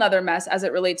a whole nother mess as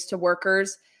it relates to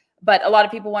workers. But a lot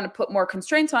of people want to put more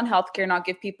constraints on healthcare, not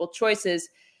give people choices.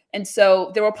 And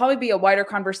so there will probably be a wider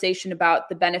conversation about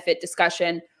the benefit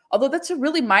discussion, although that's a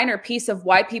really minor piece of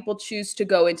why people choose to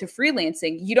go into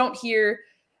freelancing. You don't hear,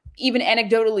 even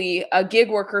anecdotally, a gig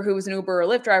worker who was an Uber or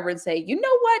Lyft driver and say, you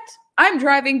know what? I'm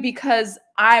driving because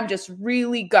I'm just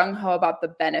really gung-ho about the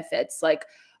benefits. Like,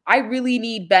 I really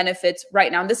need benefits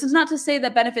right now. And this is not to say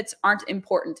that benefits aren't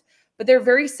important, but they're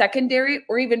very secondary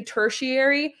or even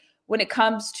tertiary when it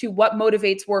comes to what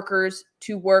motivates workers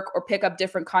to work or pick up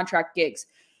different contract gigs.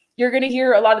 You're going to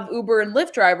hear a lot of Uber and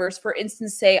Lyft drivers, for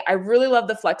instance, say, I really love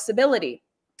the flexibility.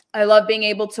 I love being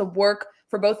able to work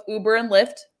for both Uber and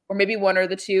Lyft, or maybe one or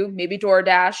the two, maybe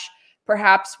DoorDash,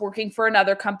 perhaps working for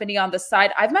another company on the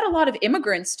side. I've met a lot of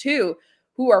immigrants too,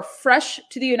 who are fresh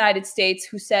to the United States,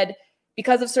 who said,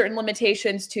 because of certain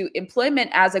limitations to employment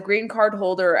as a green card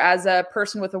holder, as a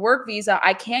person with a work visa,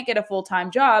 I can't get a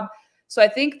full-time job. So I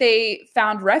think they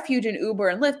found refuge in Uber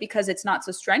and Lyft because it's not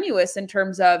so strenuous in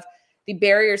terms of the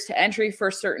barriers to entry for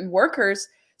certain workers.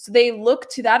 So they look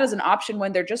to that as an option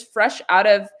when they're just fresh out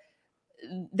of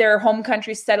their home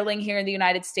country settling here in the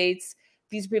United States.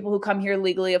 These are people who come here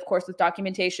legally, of course, with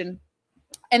documentation.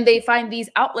 And they find these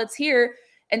outlets here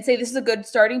and say, this is a good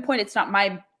starting point. It's not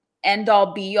my end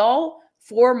all be all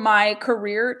for my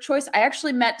career choice. I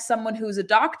actually met someone who's a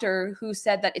doctor who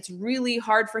said that it's really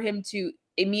hard for him to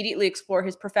immediately explore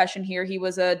his profession here. He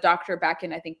was a doctor back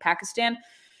in, I think, Pakistan.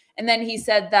 And then he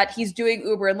said that he's doing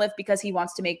Uber and Lyft because he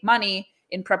wants to make money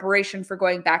in preparation for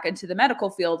going back into the medical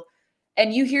field.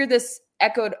 And you hear this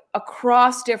echoed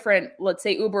across different, let's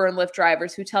say, Uber and Lyft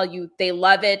drivers who tell you they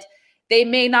love it. They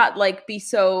may not like be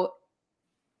so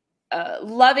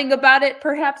loving about it,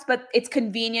 perhaps, but it's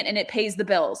convenient and it pays the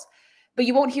bills. But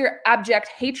you won't hear abject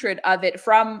hatred of it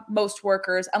from most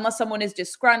workers unless someone is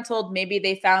disgruntled. Maybe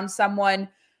they found someone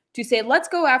to say, let's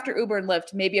go after Uber and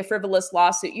Lyft, maybe a frivolous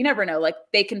lawsuit. You never know. Like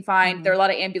they can find, there are a lot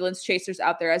of ambulance chasers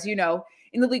out there, as you know,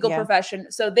 in the legal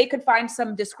profession. So they could find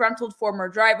some disgruntled former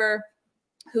driver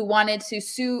who wanted to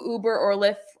sue Uber or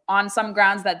Lyft on some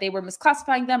grounds that they were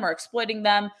misclassifying them or exploiting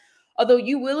them. Although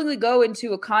you willingly go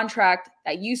into a contract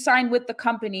that you signed with the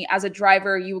company as a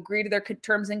driver, you agree to their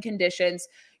terms and conditions,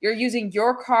 you're using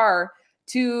your car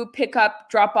to pick up,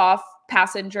 drop off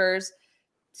passengers.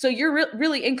 So you're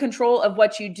really in control of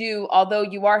what you do, although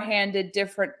you are handed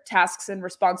different tasks and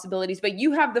responsibilities, but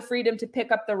you have the freedom to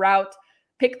pick the route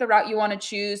you want to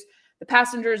choose, the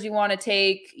passengers you want to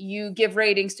take, you give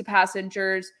ratings to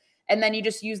passengers, and then you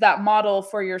just use that model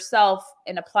for yourself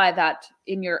and apply that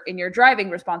in your driving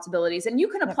responsibilities. And you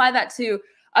can apply that to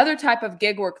other type of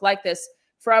gig work like this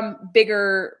from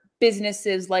bigger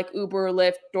businesses like Uber,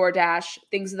 Lyft, DoorDash,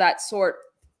 things of that sort.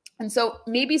 And so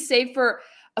maybe save for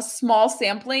a small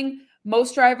sampling.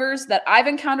 Most drivers that I've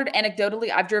encountered anecdotally,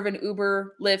 I've driven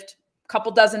Uber, Lyft a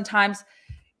couple dozen times,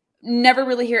 never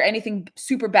really hear anything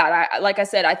super bad. Like I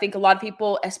said, I think a lot of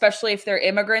people, especially if they're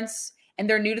immigrants and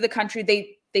they're new to the country,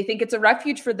 they think it's a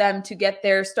refuge for them to get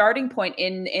their starting point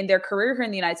in their career here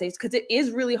in the United States, because it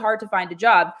is really hard to find a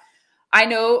job. I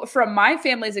know from my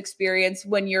family's experience,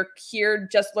 when you're here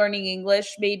just learning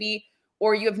English maybe,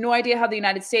 or you have no idea how the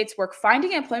United States work,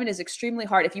 finding employment is extremely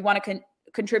hard if you want to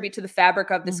contribute to the fabric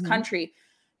of this country,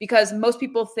 because most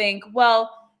people think,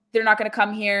 well, they're not going to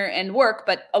come here and work.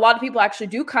 But a lot of people actually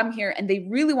do come here and they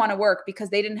really want to work because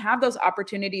they didn't have those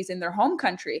opportunities in their home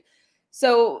country.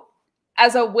 So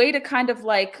as a way to kind of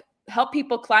like help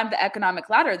people climb the economic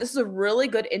ladder, this is a really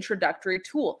good introductory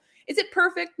tool. Is it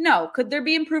perfect? No. Could there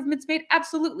be improvements made?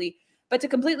 Absolutely. But to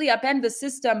completely upend the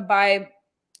system by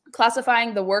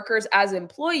classifying the workers as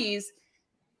employees,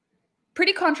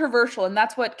 pretty controversial. And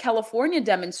that's what California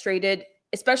demonstrated,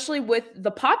 especially with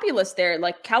the populace there.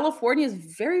 Like California is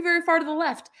very, very far to the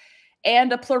left.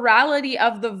 And a plurality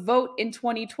of the vote in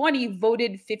 2020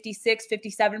 voted 56,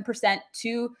 57%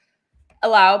 to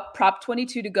allow Prop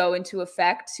 22 to go into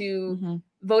effect, to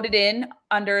vote it in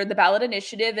under the ballot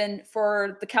initiative, and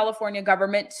for the California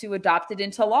government to adopt it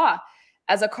into law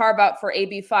as a carve out for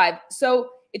AB 5. So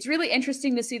it's really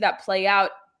interesting to see that play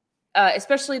out,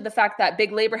 especially the fact that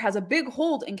big labor has a big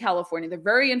hold in California. They're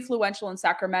very influential in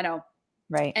Sacramento.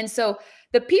 Right. And so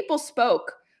the people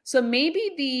spoke. So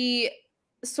maybe the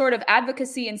sort of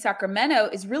advocacy in Sacramento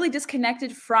is really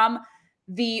disconnected from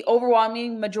the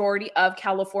overwhelming majority of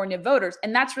California voters.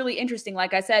 And that's really interesting.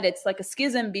 Like I said, it's like a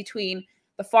schism between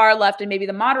the far left and maybe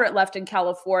the moderate left in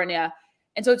California.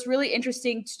 And so it's really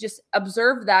interesting to just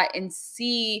observe that and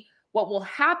see what will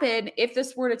happen if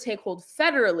this were to take hold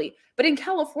federally. But in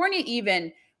California,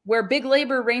 even where big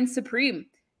labor reigns supreme,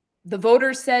 the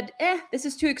voters said, this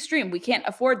is too extreme. We can't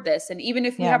afford this. And even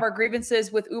if we have our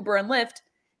grievances with Uber and Lyft,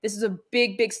 this is a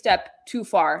big, big step too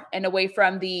far and away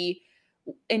from the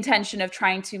intention of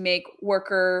trying to make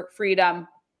worker freedom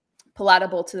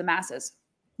palatable to the masses.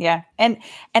 Yeah. And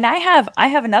I have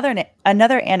another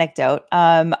anecdote.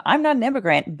 I'm not an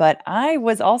immigrant, but I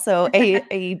was also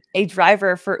a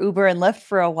driver for Uber and Lyft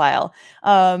for a while.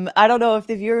 I don't know if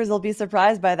the viewers will be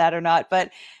surprised by that or not,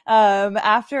 but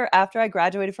after I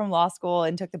graduated from law school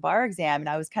and took the bar exam, and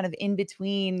I was kind of in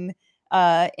between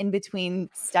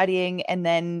studying and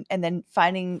then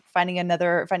finding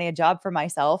a job for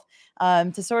myself,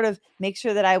 to sort of make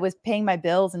sure that I was paying my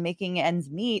bills and making ends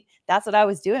meet. That's what I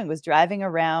was doing, was driving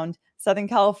around Southern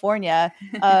California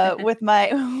with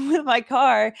my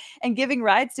car and giving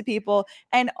rides to people.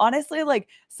 And honestly, like,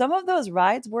 some of those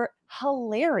rides were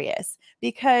hilarious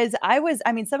because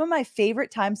some of my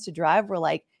favorite times to drive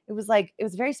were it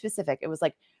was very specific. It was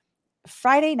like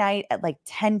Friday night at like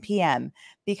 10 p.m.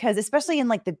 because, especially in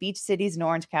like the beach cities in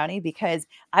Orange County, because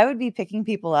I would be picking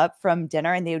people up from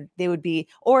dinner and they would be,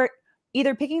 or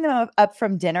either picking them up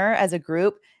from dinner as a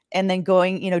group and then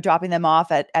going, dropping them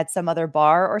off at some other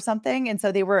bar or something. And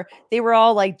so they were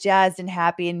all like jazzed and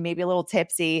happy and maybe a little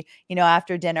tipsy,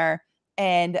 after dinner.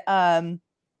 And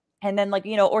then like,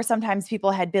 or sometimes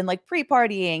people had been like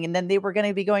pre-partying and then they were going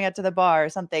to be going out to the bar or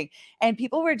something. And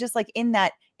people were just like in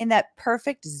that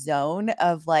perfect zone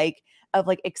of like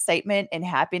excitement and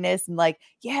happiness and like,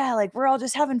 yeah, like we're all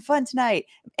just having fun tonight.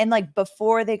 And like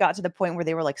before they got to the point where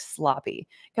they were like sloppy,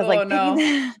 because Oh like picking no.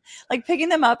 them, like picking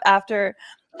them up after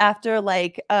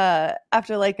like a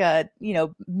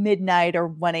midnight or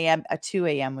 1 a.m. 2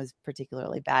 a.m. was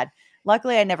particularly bad.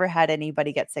 Luckily, I never had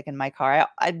anybody get sick in my car.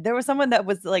 There was someone that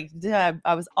was like,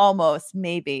 I was almost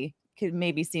maybe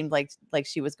seemed like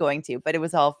she was going to, but it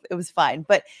was fine.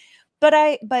 But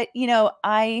you know,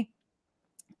 I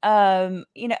knew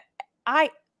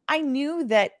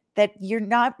that you're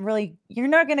not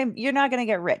gonna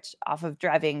get rich off of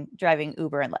driving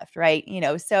Uber and Lyft, right?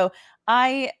 So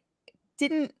I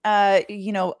didn't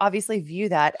obviously view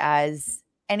that as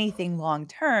anything long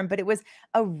term, but I was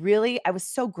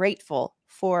so grateful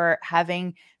for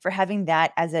having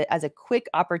that as a quick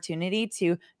opportunity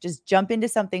to just jump into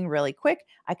something really quick.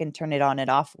 I can turn it on and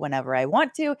off whenever I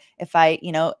want to. If I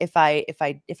know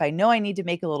I need to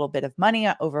make a little bit of money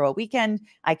over a weekend,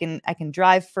 I can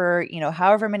drive for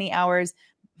however many hours.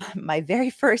 My very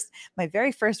first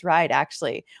ride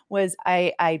actually was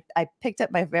I picked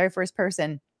up my very first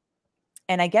person,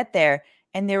 and I get there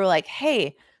and they were like,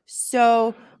 "Hey,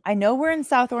 so I know we're in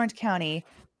South Orange County.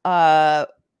 Uh,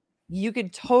 you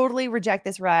could totally reject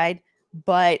this ride,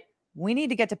 but we need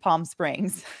to get to Palm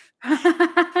Springs."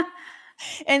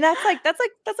 And that's like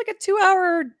a 2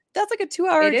 hour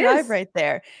drive Is. right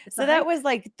there. It's a So that hike. was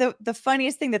like the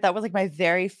funniest thing, that was like my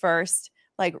very first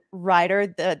like rider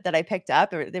that I picked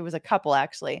up. Or there was a couple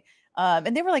actually.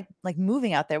 And they were like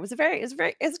moving out there. It was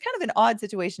kind of an odd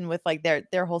situation with like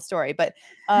their whole story, but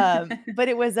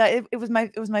it was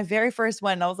my very first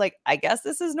one. And I was like, I guess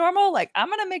this is normal. Like, I'm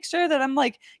gonna make sure that I'm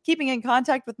like keeping in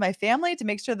contact with my family to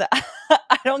make sure that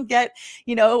I don't get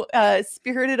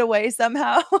spirited away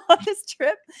somehow on this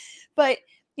trip. But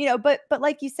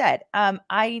like you said,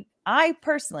 I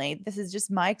personally, this is just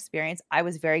my experience. I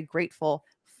was very grateful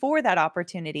for that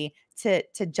opportunity to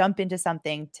jump into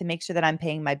something to make sure that I'm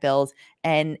paying my bills.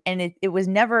 And it was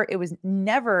never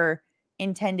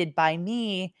intended by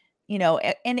me,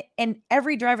 and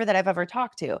every driver that I've ever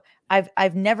talked to,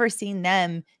 I've never seen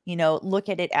them, look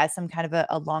at it as some kind of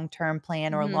a long-term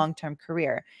plan or a Mhm. long-term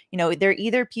career. They're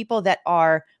either people that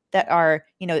are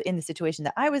in the situation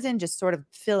that I was in, just sort of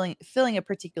filling a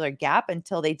particular gap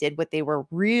until they did what they were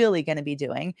really going to be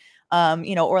doing.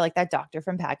 Or like that doctor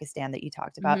from Pakistan that you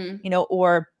talked about,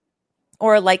 Mhm.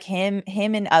 or like him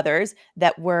and others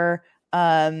that were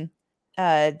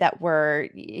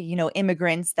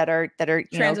immigrants that are kind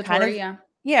Transitory, of, yeah.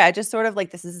 yeah, just sort of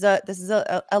like, this is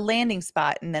a landing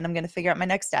spot, and then I'm going to figure out my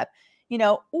next step.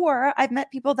 Or I've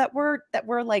met people that were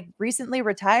like recently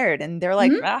retired, and they're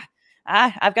like, Mhm.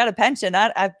 I've got a pension.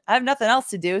 I have nothing else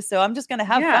to do, so I'm just going to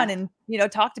have fun Yeah.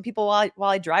 and talk to people while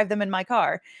I drive them in my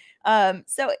car.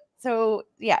 So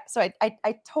yeah, so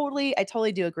I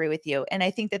totally do agree with you, and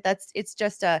I think it's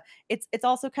just it's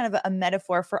also kind of a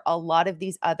metaphor for a lot of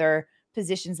these other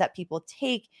positions that people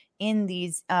take in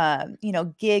these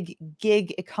gig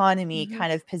economy Mhm.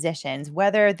 kind of positions,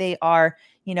 whether they are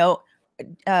you know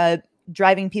uh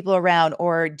driving people around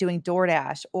or doing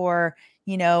DoorDash, or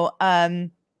you know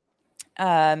um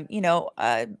um you know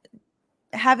uh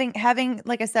having,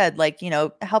 like I said, like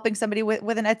helping somebody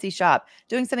with an Etsy shop,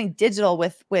 doing something digital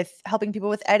with helping people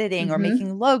with editing or Mhm.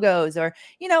 making logos, or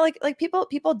like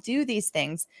people do these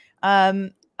things,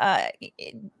 um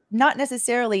not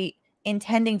necessarily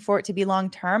intending for it to be long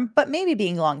term, but maybe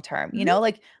being long term.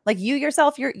 Mhm. Like you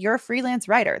yourself, you're a freelance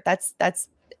writer. That's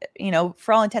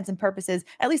for all intents and purposes,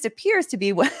 at least appears to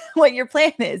be what your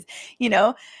plan is.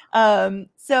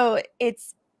 So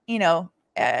it's you know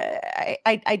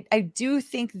I do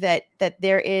think that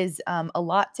there is a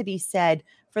lot to be said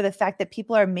for the fact that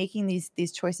people are making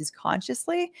these choices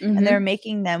consciously, and they're Mhm.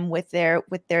 making them with their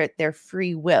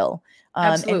free will. Um,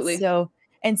 and Absolutely. so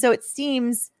and so it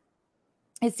seems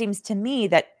to me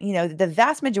that the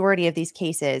vast majority of these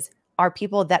cases are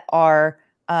people that are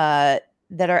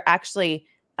actually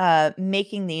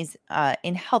making these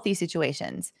in healthy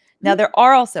situations. Now, Mhm. there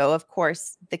are also, of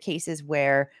course, the cases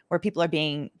where people are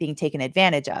being taken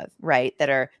advantage of, right? That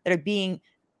are being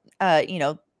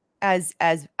as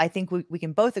I think we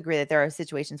can both agree that there are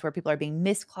situations where people are being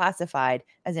misclassified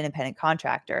as independent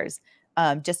contractors,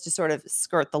 just to sort of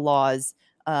skirt the laws,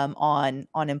 on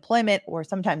employment, or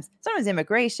sometimes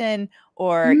immigration,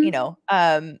 or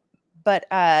Mhm. but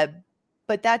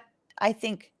that, I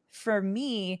think, for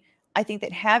me, I think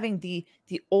that having the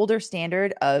older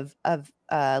standard of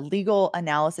legal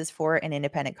analysis for an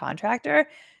independent contractor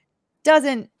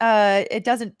doesn't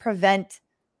prevent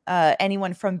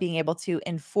anyone from being able to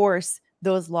enforce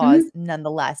those laws Mhm.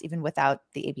 nonetheless, even without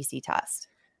the ABC test.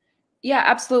 Yeah,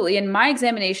 absolutely. And my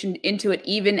examination into it,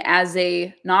 even as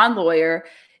a non-lawyer,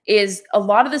 is a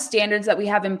lot of the standards that we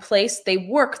have in place, they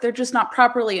work, they're just not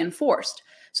properly enforced.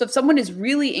 So if someone is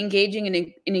really engaging in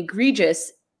an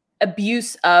egregious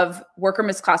abuse of worker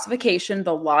misclassification,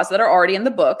 the laws that are already in the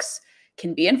books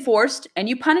can be enforced and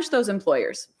you punish those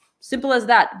employers. Simple as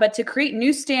that. But to create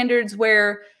new standards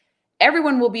where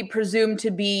everyone will be presumed to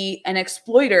be an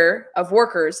exploiter of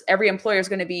workers. Every employer is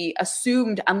going to be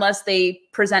assumed, unless they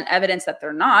present evidence that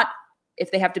they're not,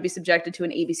 if they have to be subjected to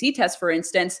an ABC test, for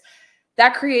instance.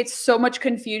 That creates so much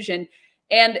confusion.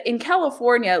 And in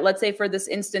California, let's say for this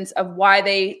instance of why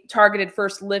they targeted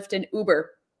first Lyft and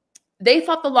Uber, they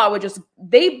thought the law would just,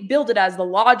 they billed it as the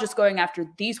law just going after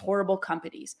these horrible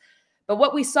companies. But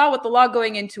what we saw with the law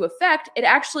going into effect, it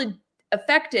actually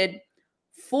affected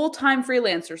full-time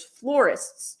freelancers,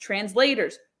 florists,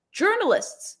 translators,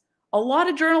 journalists. A lot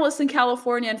of journalists in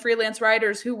California and freelance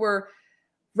writers who were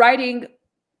writing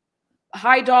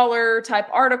high dollar type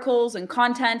articles and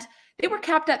content, they were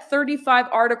capped at 35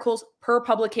 articles per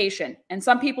publication. And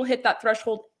some people hit that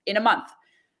threshold in a month.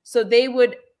 So they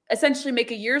would essentially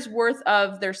make a year's worth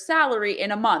of their salary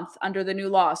in a month under the new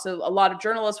law. So a lot of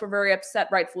journalists were very upset,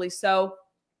 rightfully so.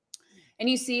 And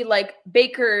you see like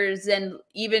bakers and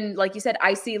even, like you said,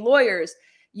 IC lawyers.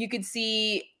 You could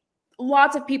see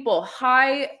lots of people,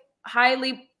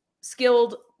 highly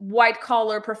skilled white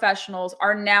collar professionals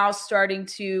are now starting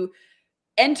to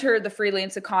enter the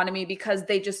freelance economy because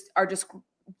they just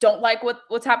don't like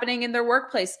what's happening in their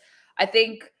workplace. I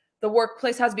think the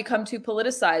workplace has become too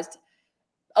politicized.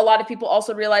 A lot of people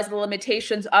also realize the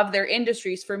limitations of their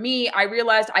industries. For me, I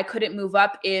realized I couldn't move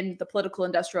up in the political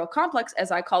industrial complex,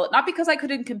 as I call it, not because I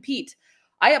couldn't compete.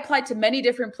 I applied to many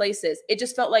different places. It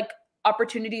just felt like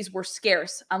opportunities were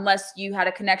scarce unless you had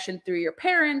a connection through your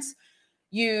parents.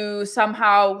 You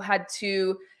somehow had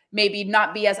to maybe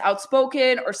not be as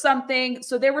outspoken or something.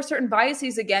 So there were certain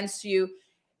biases against you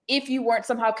if you weren't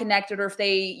somehow connected, or if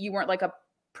you weren't like a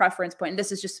preference point. And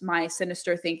this is just my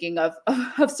sinister thinking of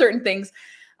certain things.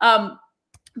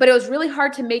 But it was really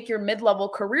hard to make your mid-level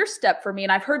career step for me.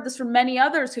 And I've heard this from many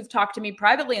others who've talked to me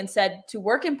privately and said, to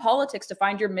work in politics, to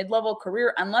find your mid-level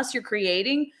career, unless you're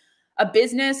creating a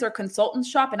business or consultant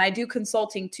shop, and I do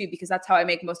consulting too, because that's how I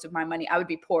make most of my money. I would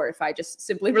be poor if I just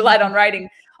simply relied on writing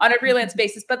on a freelance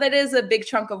basis, but that is a big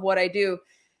chunk of what I do.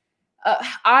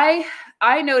 I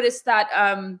noticed that,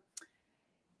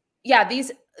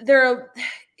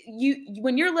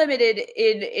 when you're limited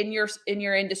in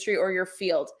your industry or your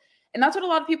field, and that's what a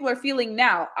lot of people are feeling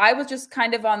now. I was just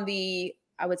kind of on the,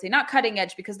 I would say not cutting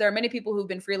edge, because there are many people who've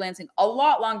been freelancing a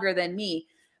lot longer than me.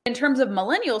 In terms of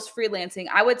millennials freelancing,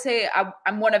 I would say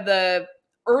I'm one of the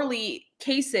early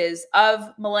cases of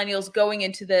millennials going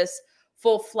into this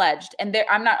full-fledged. And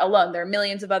I'm not alone. There are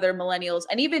millions of other millennials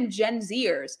and even Gen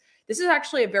Zers. This is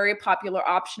actually a very popular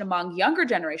option among younger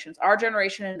generations, our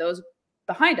generation and those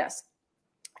behind us.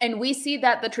 And we see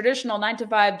that the traditional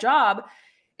 9-to-5 job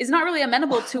is not really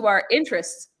amenable to our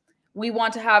interests. We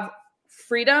want to have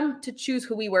freedom to choose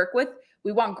who we work with.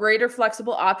 We want greater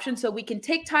flexible options so we can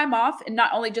take time off and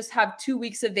not only just have 2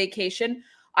 weeks of vacation.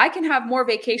 I can have more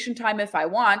vacation time if I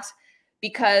want,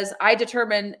 because I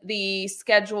determine the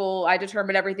schedule. I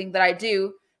determine everything that I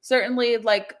do. Certainly,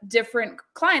 like, different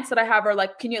clients that I have are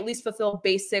like, can you at least fulfill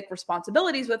basic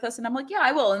responsibilities with us? And I'm like, yeah,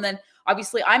 I will. And then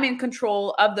obviously I'm in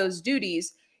control of those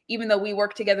duties, even though we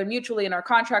work together mutually in our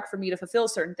contract for me to fulfill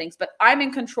certain things. But I'm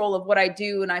in control of what I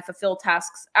do, and I fulfill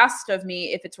tasks asked of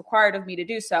me if it's required of me to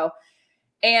do so.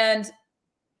 And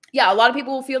yeah, a lot of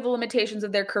people will feel the limitations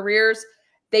of their careers.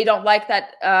 They don't like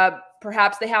that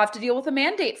perhaps they have to deal with a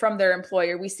mandate from their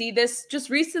employer. We see this just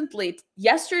recently.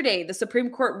 Yesterday, the Supreme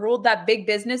Court ruled that big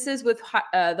businesses with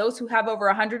those who have over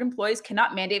 100 employees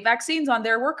cannot mandate vaccines on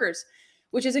their workers,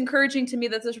 which is encouraging to me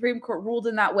that the Supreme Court ruled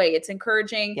in that way. It's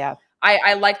encouraging. Yeah.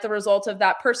 I like the result of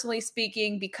that, personally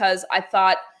speaking, because I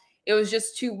thought it was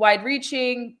just too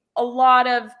wide-reaching. A lot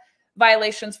of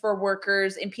violations for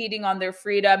workers, impeding on their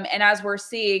freedom. And as we're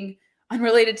seeing,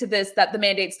 unrelated to this, that the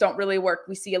mandates don't really work.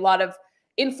 We see a lot of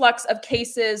influx of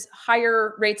cases,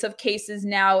 higher rates of cases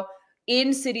now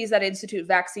in cities that institute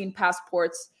vaccine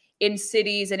passports, in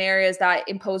cities and areas that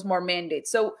impose more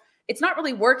mandates. So it's not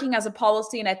really working as a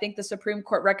policy. And I think the Supreme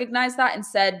Court recognized that and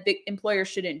said big employers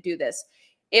shouldn't do this.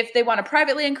 If they want to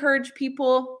privately encourage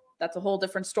people, that's a whole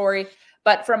different story.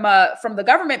 But from the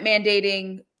government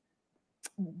mandating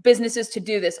businesses to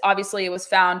do this. Obviously, it was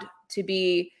found to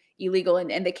be illegal,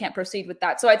 and they can't proceed with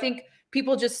that. So I think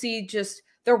people just see just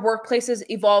their workplaces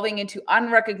evolving into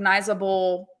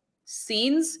unrecognizable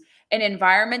scenes and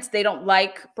environments. They don't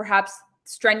like perhaps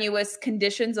strenuous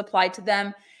conditions applied to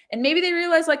them. And maybe they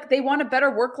realize like they want a better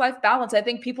work-life balance. I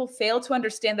think people fail to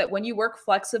understand that when you work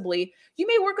flexibly, you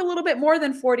may work a little bit more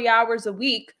than 40 hours a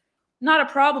week. Not a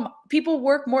problem. People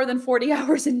work more than 40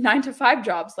 hours in 9-to-5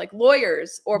 jobs, like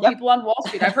lawyers or people on Wall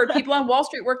Street. I've heard people on Wall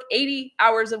Street work 80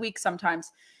 hours a week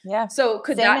sometimes. Yeah. So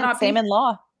could that not be? Same in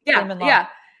law. Yeah. Yeah.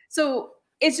 So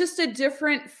it's just a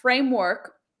different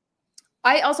framework.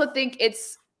 I also think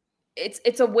it's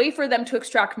a way for them to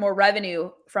extract more revenue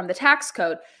from the tax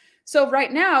code. So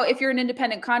right now, if you're an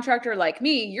independent contractor like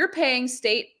me, you're paying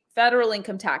state, federal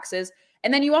income taxes,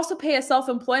 and then you also pay a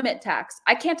self-employment tax.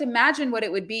 I can't imagine what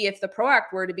it would be if the PRO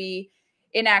Act were to be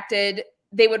enacted.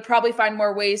 They would probably find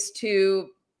more ways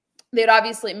they'd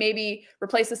obviously maybe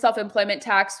replace the self-employment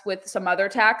tax with some other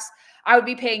tax. I would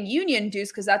be paying union dues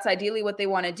because that's ideally what they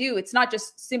want to do. It's not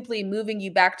just simply moving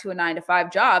you back to a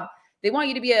 9-to-5 job. They want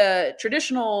you to be a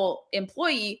traditional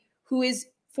employee who is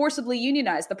forcibly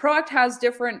unionized. The PRO Act has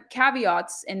different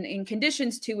caveats and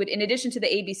conditions to it in addition to the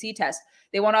ABC test.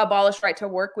 They want to abolish right to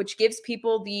work, which gives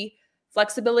people the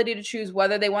flexibility to choose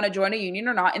whether they want to join a union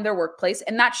or not in their workplace.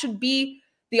 And that should be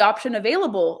the option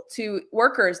available to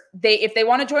workers. If they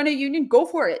want to join a union, go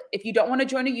for it. If you don't want to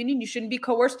join a union, you shouldn't be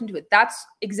coerced into it. That's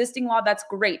existing law. That's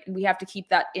great. And we have to keep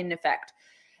that in effect.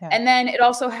 Yeah. And then it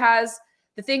also has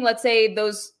the thing, let's say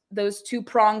those two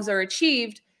prongs are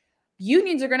achieved,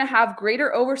 unions are going to have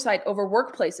greater oversight over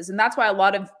workplaces. And that's why a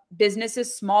lot of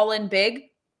businesses, small and big,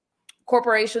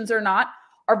 corporations or not,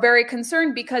 are very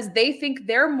concerned because they think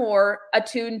they're more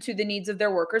attuned to the needs of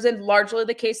their workers, and largely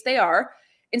the case they are,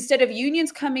 instead of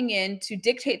unions coming in to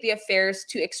dictate the affairs,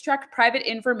 to extract private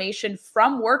information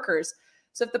from workers.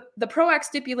 So if the PRO Act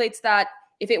stipulates that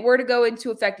if it were to go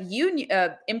into effect,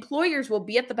 employers will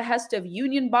be at the behest of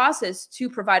union bosses to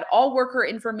provide all worker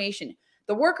information.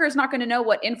 The worker is not going to know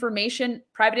what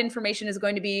private information is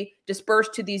going to be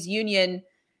dispersed to these union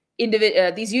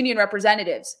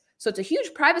representatives. So it's a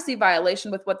huge privacy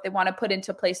violation with what they want to put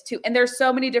into place too. And there's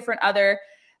so many different other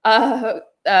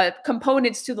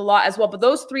components to the law as well. But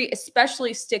those three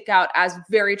especially stick out as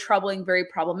very troubling, very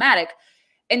problematic.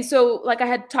 And so, like I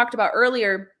had talked about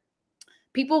earlier,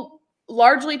 people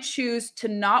largely choose to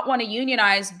not want to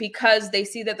unionize because they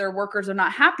see that their workers are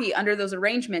not happy under those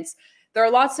arrangements. There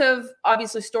are lots of,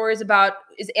 obviously, stories about,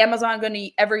 is Amazon going to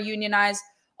ever unionize?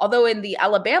 Although in the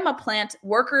Alabama plant,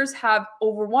 workers have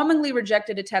overwhelmingly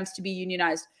rejected attempts to be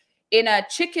unionized. In a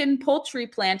chicken poultry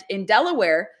plant in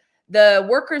Delaware, the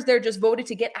workers there just voted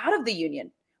to get out of the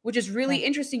union, which is really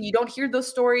interesting. You don't hear those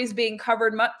stories being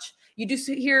covered much. You do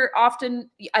hear often,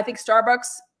 I think Starbucks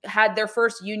had their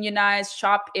first unionized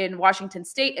shop in Washington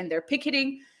State, and they're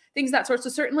picketing, things of that sort. So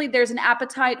certainly there's an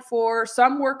appetite for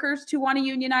some workers to want to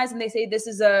unionize, and they say this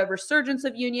is a resurgence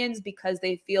of unions because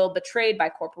they feel betrayed by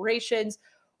corporations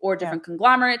or different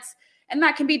conglomerates. And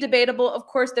that can be debatable. Of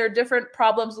course, there are different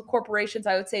problems with corporations.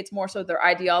 I would say it's more so their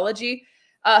ideology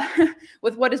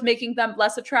with what is making them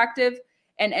less attractive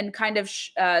and kind of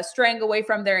straying away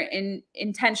from their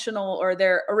intentional or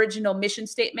their original mission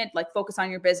statement, like focus on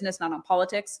your business, not on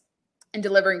politics, and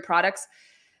delivering products.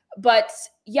 But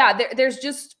yeah, there's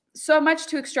just so much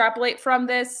to extrapolate from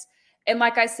this. And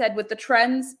like I said, with the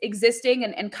trends existing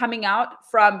and coming out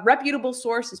from reputable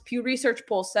sources, Pew Research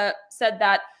poll said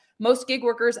that most gig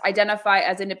workers identify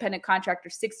as independent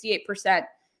contractors, 68%,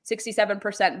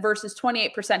 67% versus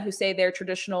 28% who say they're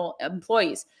traditional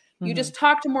employees. You just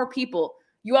talk to more people.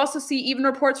 You also see even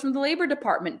reports from the Labor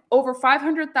Department. Over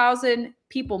 500,000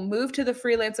 people moved to the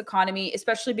freelance economy,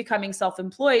 especially becoming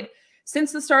self-employed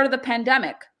since the start of the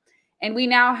pandemic. And we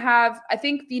now have, I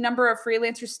think the number of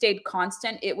freelancers stayed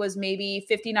constant. It was maybe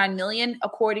 59 million,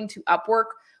 according to Upwork,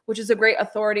 which is a great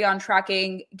authority on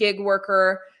tracking gig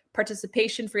worker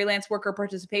participation, freelance worker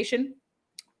participation.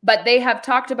 But they have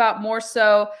talked about more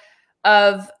so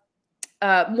of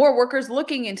more workers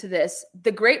looking into this.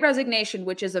 The Great Resignation,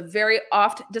 which is a very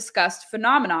oft discussed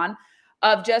phenomenon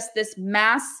of just this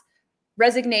mass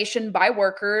resignation by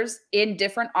workers in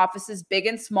different offices, big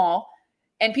and small.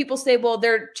 And people say, well,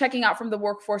 they're checking out from the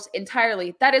workforce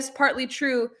entirely. That is partly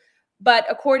true. But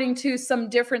according to some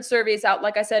different surveys out,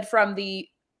 like I said, from the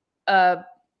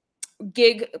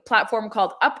gig platform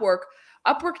called Upwork,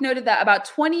 Upwork noted that about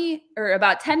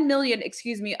 10 million,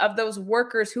 of those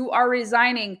workers who are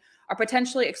resigning are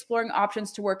potentially exploring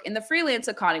options to work in the freelance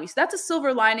economy. So that's a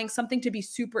silver lining, something to be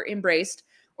super embraced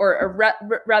or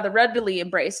rather readily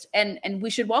embraced. And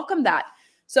we should welcome that.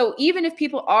 So even if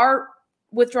people are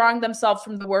withdrawing themselves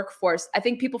from the workforce. I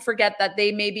think people forget that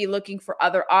they may be looking for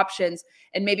other options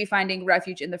and maybe finding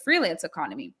refuge in the freelance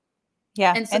economy.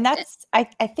 Yeah. And so, And that's, I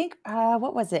think,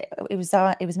 what was it? It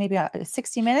was maybe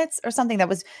 60 Minutes or something that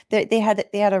was, they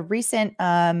had a recent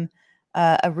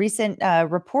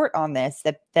report on this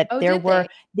that oh, did they?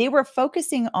 they were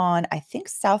focusing on, I think,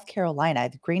 South Carolina,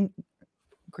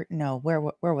 no,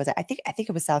 where was it? I think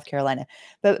it was South Carolina,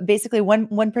 but basically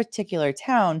one particular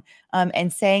town,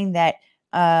 and saying that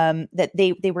that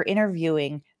they were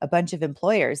interviewing a bunch of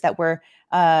employers that were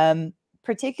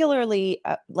particularly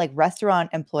like restaurant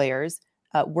employers.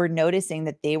 Were noticing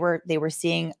that they were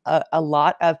seeing a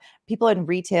lot of people in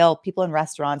retail, people in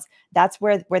restaurants. That's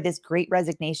where this great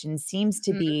resignation seems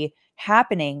to Mhm. be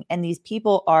happening, and these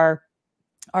people are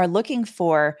looking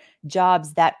for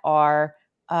jobs that are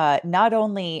not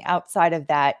only outside of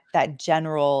that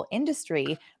general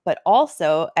industry, but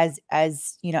also, as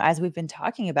you know, as we've been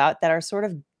talking about, that are sort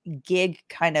of gig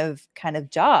kind of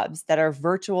jobs that are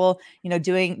virtual, you know,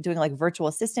 doing like virtual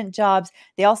assistant jobs.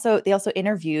 They also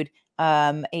interviewed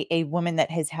a woman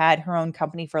that has had her own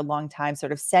company for a long time,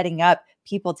 sort of setting up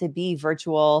people to be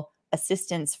virtual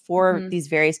assistants for Mhm. these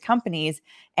various companies,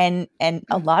 and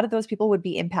a lot of those people would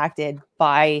be impacted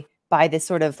by this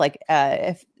sort of like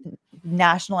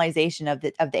nationalization of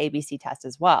the ABC test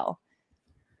as well.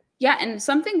 Yeah, and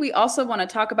something we also want to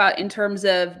talk about in terms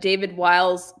of David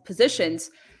Weil's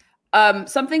positions,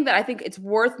 something that I think it's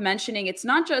worth mentioning, it's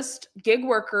not just gig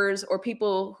workers or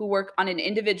people who work on an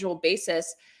individual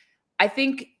basis. I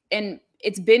think, and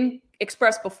it's been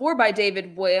expressed before by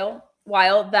David Weil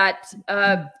that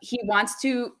he wants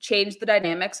to change the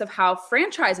dynamics of how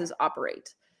franchises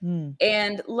operate. Mm.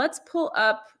 And let's pull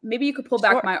up, maybe you could pull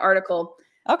back Sure. my article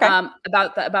Okay.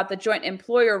 about the joint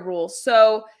employer rule.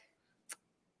 So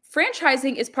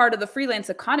franchising is part of the freelance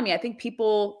economy. I think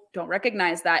people don't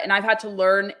recognize that. And I've had to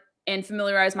learn and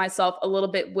familiarize myself a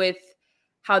little bit with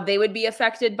how they would be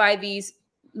affected by these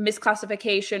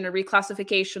misclassification or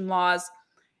reclassification laws,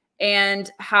 and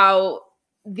how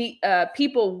the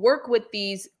people work with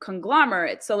these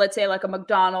conglomerates. So let's say like a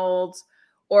McDonald's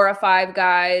or a Five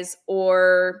Guys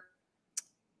or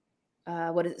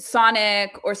what is it,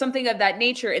 Sonic or something of that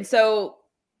nature. And so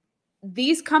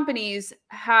these companies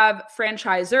have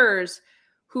franchisors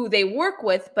who they work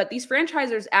with, but these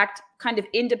franchisors act kind of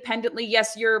independently.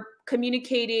 Yes, you're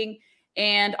communicating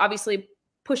and obviously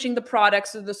pushing the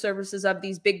products or the services of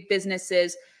these big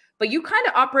businesses, but you kind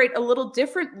of operate a little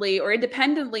differently or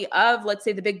independently of, let's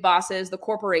say, the big bosses, the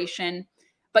corporation,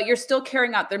 but you're still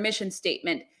carrying out their mission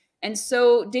statement. And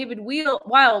so David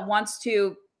Weil wants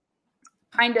to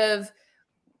kind of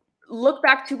look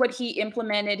back to what he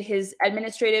implemented, his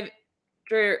administrative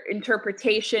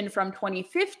interpretation from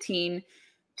 2015,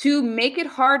 to make it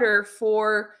harder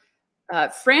for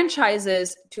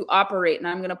franchises to operate. And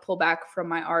I'm going to pull back from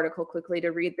my article quickly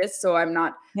to read this so I'm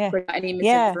not Yeah. putting any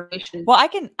Yeah. misinformation. Well, how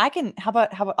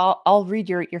about I'll read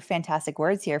your fantastic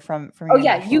words here from Oh your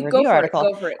yeah, National you go Review for it. article.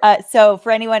 Go for it. So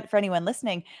for anyone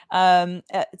listening,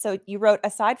 so you wrote,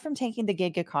 aside from tanking the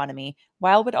gig economy,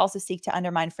 Weil would also seek to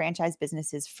undermine franchise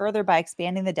businesses further by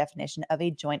expanding the definition of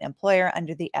a joint employer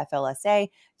under the FLSA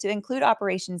to include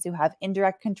operations who have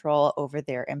indirect control over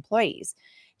their employees.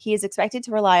 He is expected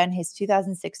to rely on his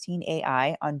 2016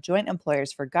 AI on joint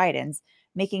employers for guidance,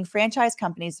 making franchise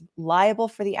companies liable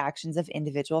for the actions of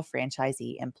individual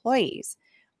franchisee employees.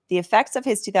 The effects of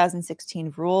his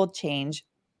 2016 rule change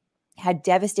had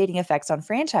devastating effects on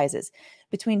franchises.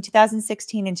 Between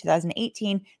 2016 and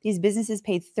 2018, these businesses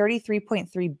paid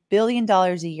 $33.3 billion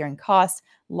a year in costs,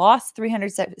 lost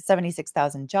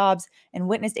 376,000 jobs, and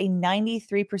witnessed a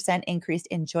 93% increase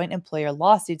in joint employer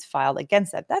lawsuits filed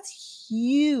against them. That's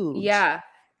huge. Yeah,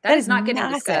 that That is is not getting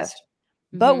massive. discussed.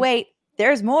 But Mhm. wait,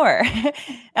 there's more.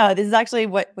 This is actually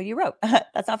what you wrote.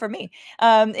 That's not from me.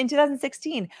 In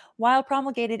 2016, Weil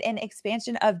promulgated an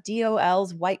expansion of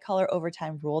DOL's white collar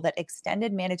overtime rule that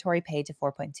extended mandatory pay to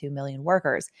 4.2 million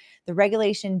workers. The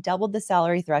regulation doubled the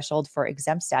salary threshold for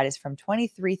exempt status from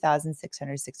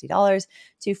 $23,660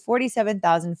 to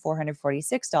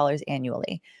 $47,446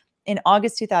 annually. In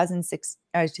August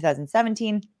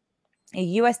 2017, a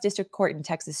U.S. district court in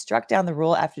Texas struck down the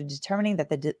rule after determining that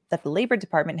the Labor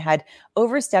Department had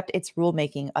overstepped its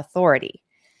rulemaking authority.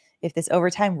 If this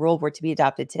overtime rule were to be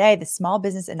adopted today, the Small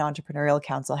Business and Entrepreneurial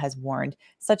Council has warned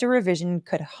such a revision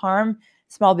could harm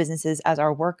small businesses as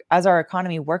our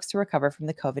economy works to recover from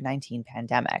the COVID-19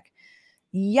 pandemic.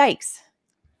 Yikes.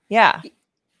 Yeah.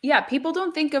 Yeah, people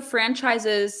don't think of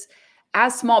franchises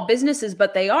as small businesses,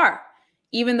 but they are,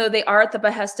 even though they are at the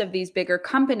behest of these bigger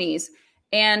companies.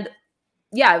 And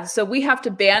yeah, so we have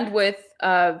to bandwidth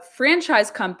a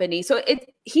franchise company. So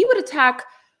he would attack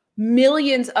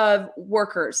millions of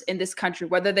workers in this country,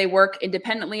 whether they work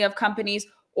independently of companies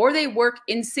or they work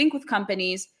in sync with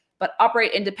companies, but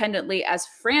operate independently as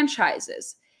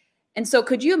franchises. And so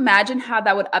could you imagine how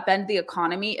that would upend the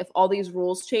economy if all these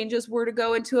rules changes were to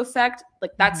go into effect?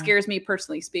 Like that scares me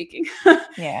personally speaking.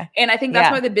 Yeah. And I think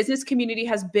that's why the business community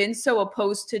has been so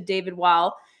opposed to David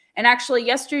Weil. And actually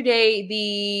yesterday,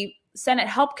 the Senate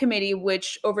Help Committee,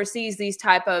 which oversees these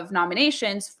type of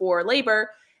nominations for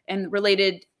labor and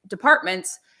related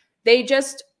departments, they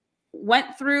just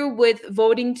went through with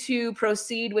voting to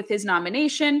proceed with his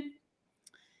nomination.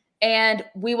 And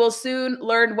we will soon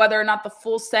learn whether or not the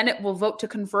full Senate will vote to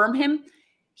confirm him.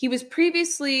 He was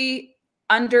previously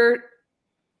under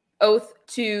oath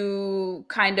to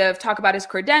kind of talk about his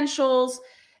credentials,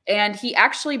 and he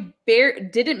actually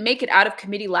didn't make it out of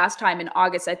committee last time in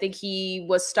August. I think he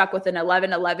was stuck with an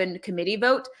 11-11 committee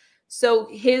vote. So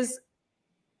his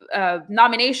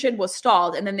nomination was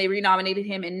stalled, and then they renominated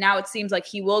him, and now it seems like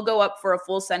he will go up for a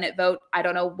full Senate vote. I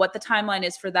don't know what the timeline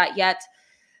is for that yet.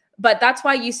 But that's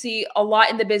why you see a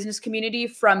lot in the business community,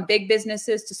 from big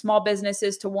businesses to small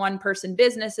businesses to one-person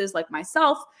businesses like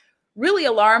myself, really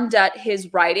alarmed at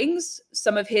his writings,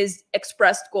 some of his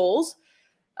expressed goals,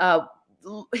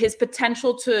 his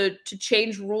potential to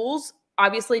change rules,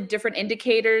 obviously different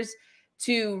indicators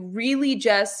to really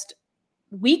just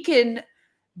weaken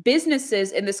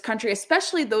businesses in this country,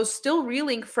 especially those still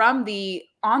reeling from the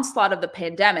onslaught of the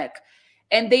pandemic.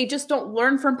 And they just don't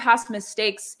learn from past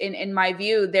mistakes. In my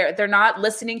view, they're not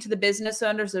listening to the business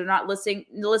owners. They're not listening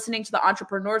to the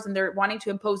entrepreneurs, and they're wanting to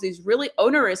impose these really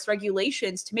onerous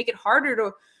regulations to make it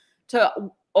harder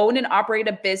to own and operate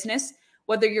a business,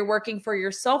 whether you're working for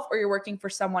yourself or you're working for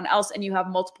someone else and you have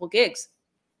multiple gigs.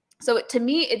 So to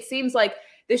me, it seems like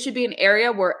this should be an area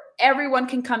where everyone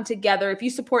can come together. If you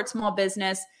support small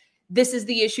business, this is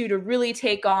the issue to really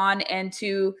take on and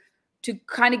to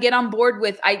kind of get on board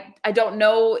with. I don't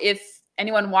know if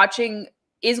anyone watching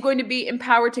is going to be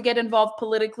empowered to get involved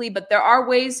politically, but there are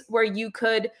ways where you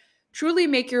could truly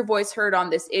make your voice heard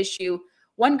on this issue.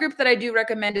 One group that I do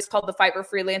recommend is called the Fight for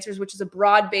Freelancers, which is a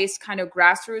broad-based kind of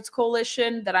grassroots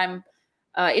coalition that I'm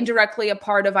indirectly a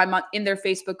part of. I'm in their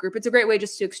Facebook group. It's a great way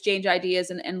just to exchange ideas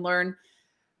and learn.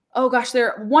 Oh gosh,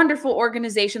 they're wonderful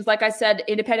organizations. Like I said,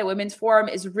 Independent Women's Forum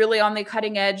is really on the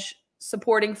cutting edge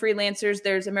supporting freelancers.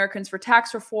 There's Americans for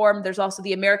Tax Reform. There's also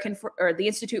the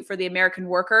Institute for the American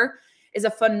Worker is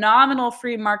a phenomenal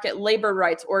free market labor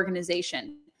rights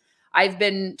organization. I've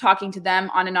been talking to them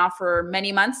on and off for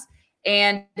many months,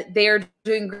 and they are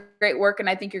doing great work. And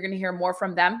I think you're going to hear more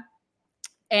from them.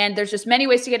 And there's just many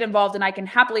ways to get involved. And I can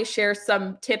happily share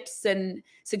some tips and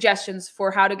suggestions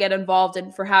for how to get involved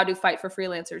and for how to fight for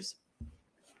freelancers.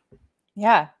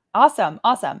 Yeah. Awesome.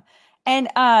 Awesome. And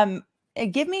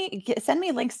send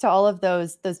me links to all of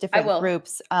those different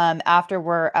groups after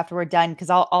we're done, because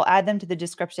I'll add them to the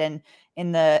description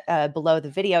in the below the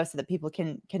video so that people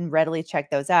can readily check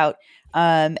those out.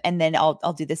 And then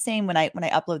I'll do the same when I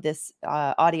upload this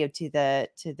audio to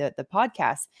the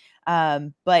podcast.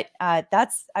 But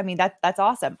that's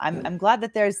awesome. I'm glad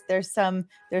that there's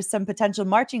some potential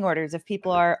marching orders if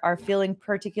people are feeling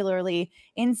particularly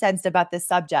incensed about this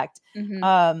subject.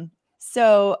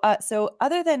 So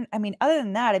other than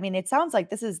that, it sounds like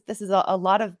this is a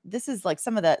lot of, this is like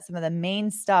some of the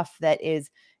main stuff that is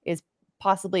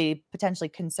possibly potentially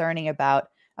concerning about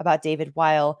David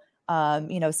Weil,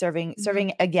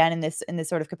 serving again in this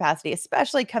sort of capacity,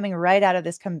 especially coming right out of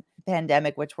this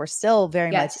pandemic, which we're still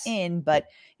very much in, but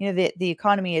the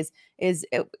economy is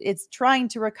it's trying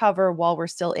to recover while we're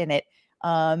still in it.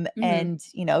 And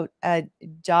the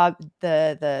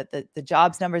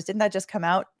jobs numbers, didn't that just come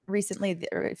out recently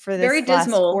for this very last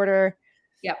dismal quarter?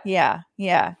 Yeah.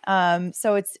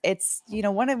 So it's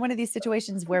one of these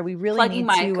situations where we really plugging need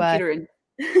my to computer in.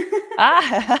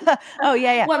 Oh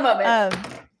yeah. 1 moment.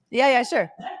 Yeah,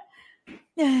 sure.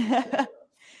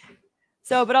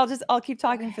 So, but I'll keep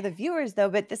talking for the viewers though.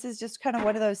 But this is just kind of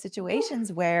one of those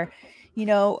situations where,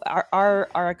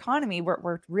 our economy,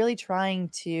 we're really trying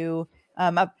to.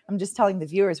 I'm just telling the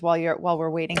viewers while we're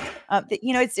waiting. That,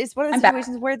 it's one of those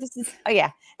situations where this is. Oh yeah.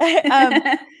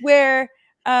 Where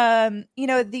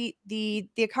the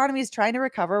economy is trying to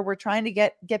recover. We're trying to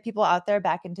get people out there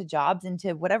back into jobs,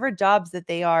 into whatever jobs that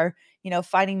they are,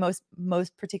 finding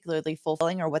most particularly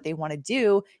fulfilling, or what they want to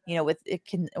do, with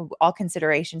all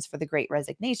considerations for the Great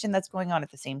Resignation that's going on at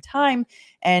the same time.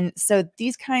 And so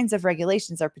these kinds of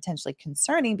regulations are potentially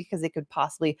concerning because they could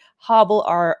possibly hobble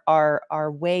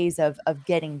our ways of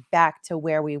getting back to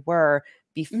where we were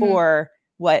before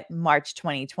what March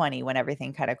 2020 when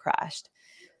everything kind of crashed.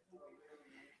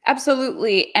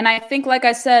 Absolutely. And I think, like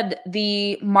I said,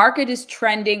 the market is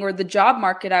trending, or the job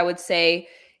market, I would say,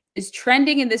 is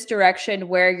trending in this direction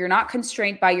where you're not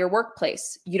constrained by your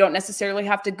workplace. You don't necessarily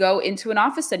have to go into an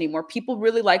office anymore. People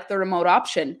really like the remote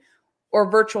option or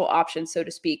virtual option, so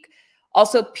to speak.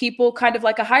 Also, people kind of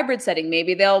like a hybrid setting.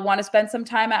 Maybe they'll want to spend some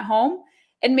time at home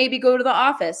and maybe go to the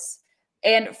office.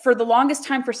 And for the longest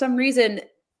time, for some reason,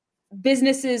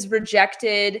 businesses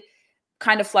rejected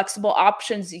kind of flexible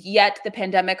options, yet the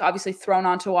pandemic obviously thrown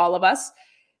onto all of us.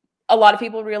 A lot of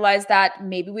people realize that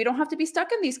maybe we don't have to be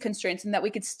stuck in these constraints and that we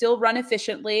could still run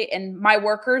efficiently, and my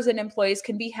workers and employees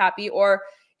can be happy, or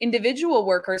individual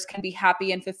workers can be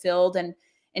happy and fulfilled and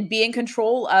be in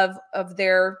control of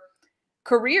their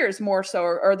careers more so,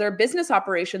 or their business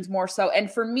operations more so.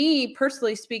 And for me,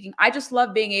 personally speaking, I just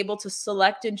love being able to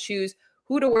select and choose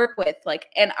who to work with. Like,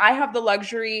 and I have the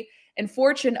luxury and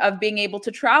fortune of being able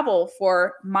to travel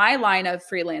for my line of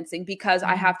freelancing because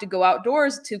I have to go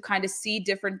outdoors to kind of see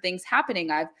different things happening.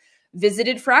 I've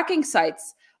visited fracking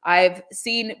sites. I've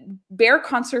seen bear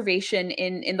conservation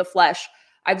in the flesh.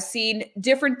 I've seen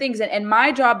different things, and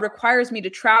my job requires me to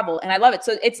travel, and I love it.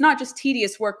 So it's not just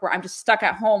tedious work where I'm just stuck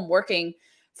at home working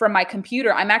from my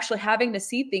computer. I'm actually having to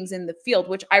see things in the field,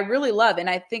 which I really love. And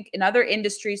I think in other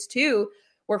industries too,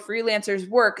 where freelancers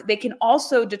work, they can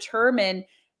also determine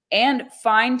and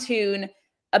fine tune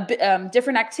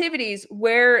different activities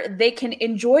where they can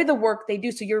enjoy the work they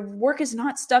do. So your work is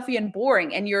not stuffy and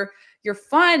boring, and you're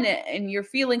fun, and you're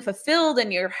feeling fulfilled,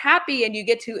 and you're happy, and you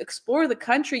get to explore the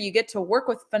country. You get to work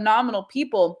with phenomenal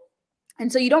people.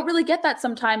 And so you don't really get that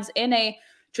sometimes in a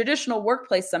traditional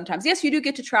workplace sometimes. Yes, you do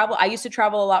get to travel. I used to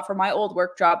travel a lot for my old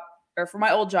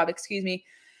job, excuse me.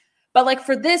 But like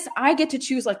for this, I get to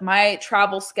choose like my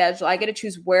travel schedule. I get to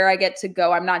choose where I get to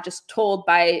go. I'm not just told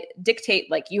by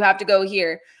dictate, like you have to go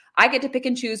here. I get to pick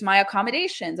and choose my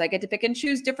accommodations. I get to pick and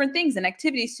choose different things and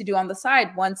activities to do on the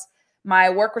side once my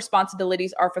work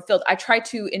responsibilities are fulfilled. I try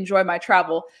to enjoy my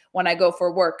travel when I go for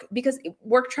work, because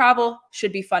work travel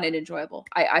should be fun and enjoyable.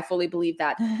 I fully believe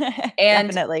that. And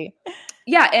Definitely.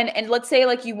 yeah, and let's say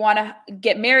like you want to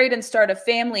get married and start a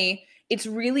family. It's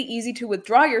really easy to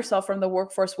withdraw yourself from the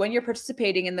workforce when you're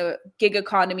participating in the gig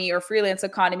economy or freelance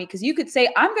economy, because you could say,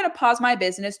 I'm going to pause my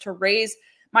business to raise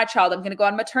my child. I'm going to go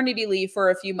on maternity leave for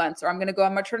a few months, or I'm going to go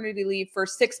on maternity leave for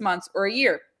 6 months or a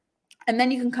year. And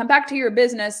then you can come back to your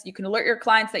business. You can alert your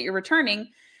clients that you're returning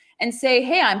and say,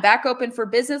 hey, I'm back open for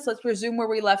business. Let's resume where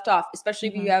we left off, especially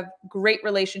if you have great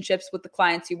relationships with the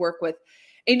clients you work with.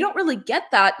 And you don't really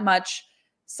get that much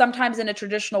sometimes in a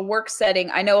traditional work setting.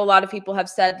 I know a lot of people have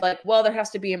said like, well, there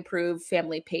has to be improved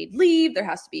family paid leave. There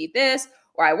has to be this,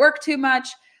 or I work too much.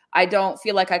 I don't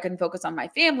feel like I can focus on my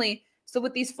family. So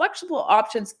with these flexible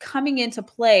options coming into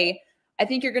play, I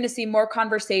think you're going to see more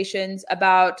conversations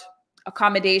about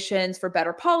accommodations for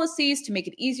better policies to make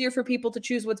it easier for people to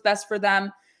choose what's best for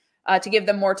them, to give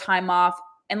them more time off.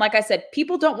 And like I said,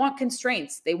 people don't want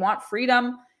constraints. They want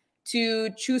freedom to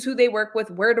choose who they work with,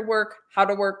 where to work, how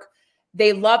to work.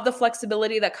 They love the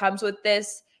flexibility that comes with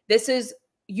this. This is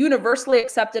universally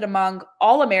accepted among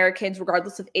all Americans,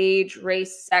 regardless of age,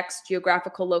 race, sex,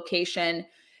 geographical location,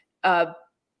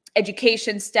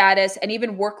 education status, and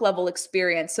even work level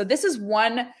experience. So this is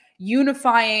one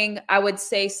unifying, I would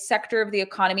say, sector of the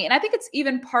economy. And I think it's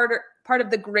even part of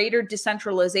the greater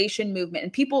decentralization movement.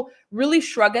 And people really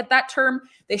shrug at that term.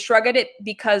 They shrug at it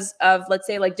because of, let's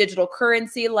say, like digital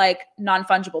currency, like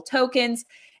non-fungible tokens.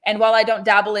 And while I don't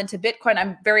dabble into Bitcoin,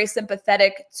 I'm very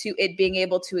sympathetic to it being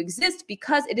able to exist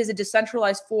because it is a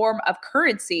decentralized form of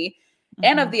currency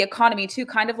and of the economy too,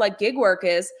 kind of like gig work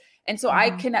is. And so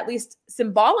I can at least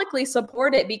symbolically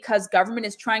support it because government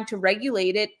is trying to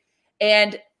regulate it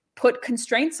and put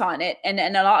constraints on it and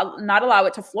not allow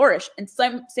it to flourish. And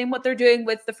same what they're doing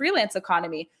with the freelance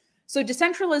economy. So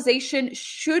decentralization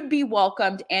should be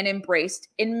welcomed and embraced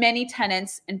in many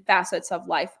tenets and facets of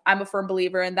life. I'm a firm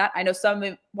believer in that. I know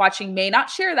some watching may not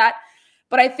share that,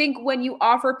 but I think when you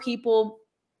offer people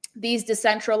these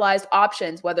decentralized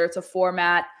options, whether it's a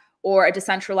format or a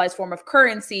decentralized form of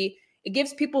currency, it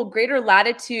gives people greater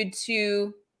latitude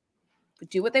to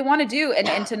do what they want to do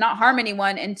and to not harm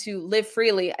anyone and to live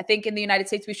freely. I think in the United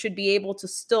States, we should be able to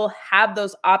still have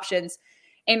those options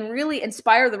and really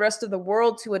inspire the rest of the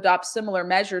world to adopt similar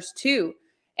measures too,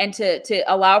 and to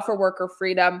allow for worker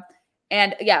freedom.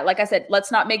 And yeah, like I said,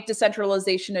 let's not make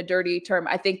decentralization a dirty term.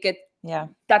 I think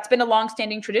that's been a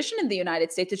longstanding tradition in the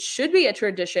United States. It should be a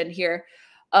tradition here.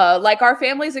 Like our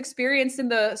families experienced in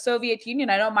the Soviet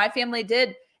Union. I know my family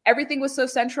did. Everything was so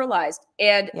centralized.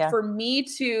 And for me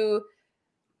to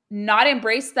not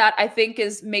embrace that, I think,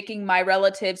 is making my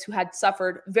relatives who had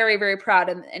suffered very, very proud.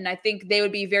 And I think they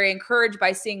would be very encouraged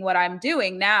by seeing what I'm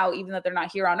doing now, even though they're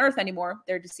not here on earth anymore.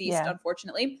 They're deceased,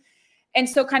 unfortunately. And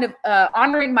so kind of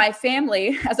honoring my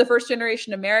family as a first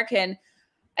generation American,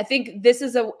 I think this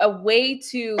is a way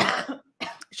to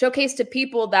showcase to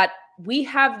people that we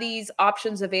have these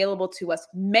options available to us.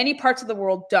 Many parts of the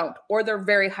world don't, or they're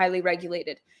very highly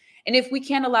regulated. And if we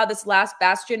can't allow this last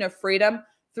bastion of freedom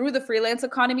through the freelance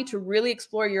economy to really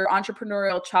explore your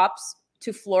entrepreneurial chops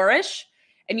to flourish,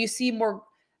 and you see more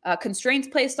constraints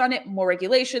placed on it, more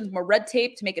regulations, more red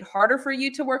tape to make it harder for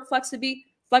you to work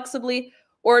flexibly,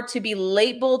 or to be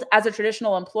labeled as a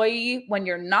traditional employee when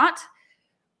you're not,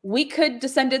 we could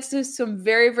descend into some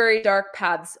very, very dark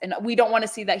paths. And we don't want to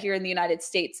see that here in the United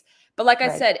States. But like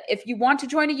I said, if you want to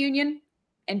join a union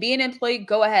and be an employee,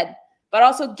 go ahead. But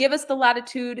also give us the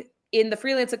latitude in the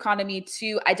freelance economy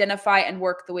to identify and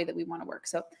work the way that we want to work.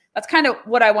 So that's kind of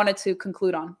what I wanted to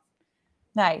conclude on.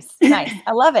 Nice. Nice.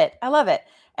 I love it. I love it.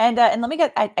 And let me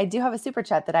get, I do have a super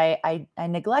chat that I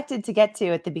neglected to get to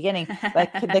at the beginning,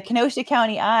 but the Kenosha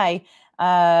County Eye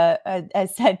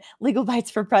has said legal bites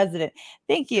for president.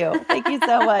 Thank you. Thank you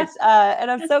so much.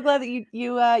 And I'm so glad that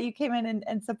you came in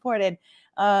and supported.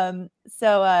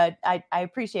 So I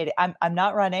appreciate it. I'm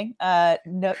not running,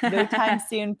 no time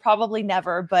soon, probably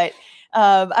never, but,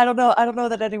 I don't know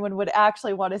that anyone would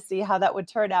actually want to see how that would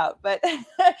turn out, but,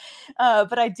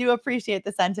 but I do appreciate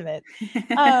the sentiment.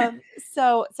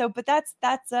 But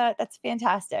that's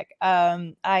fantastic.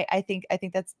 I think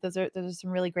those are some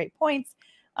really great points.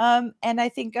 And I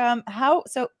think,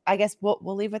 so I guess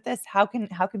we'll leave with this. How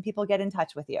can people get in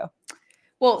touch with you?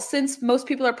 Well, since most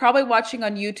people are probably watching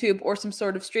on YouTube or some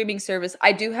sort of streaming service,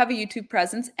 I do have a YouTube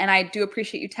presence, and I do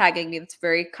appreciate you tagging me. That's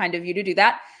very kind of you to do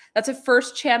that. That's a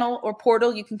first channel or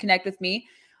portal you can connect with me.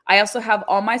 I also have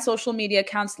all my social media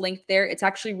accounts linked there. It's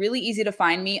actually really easy to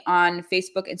find me on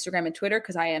Facebook, Instagram, and Twitter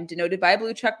because I am denoted by a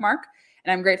blue check mark.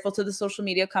 And I'm grateful to the social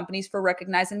media companies for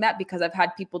recognizing that, because I've had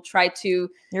people try to.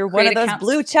 You're one of those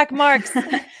blue check marks.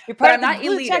 You're part of the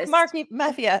blue check mark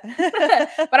mafia.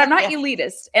 But I'm not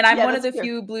elitist. And I'm one of the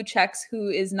few blue checks who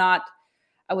is not,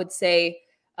 I would say,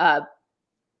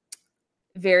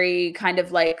 very kind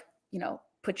of like,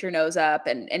 put your nose up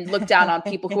and look down on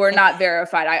people who are not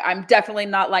verified. I'm definitely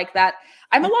not like that.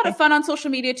 I'm a lot of fun on social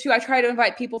media too. I try to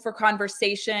invite people for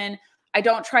conversation. I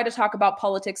don't try to talk about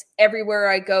politics everywhere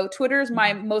I go. Twitter is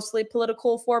my mostly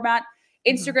political format.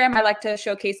 Instagram, I like to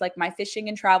showcase like my fishing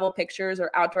and travel pictures or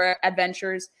outdoor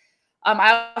adventures.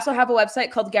 I also have a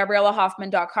website called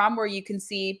GabriellaHoffman.com where you can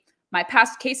see my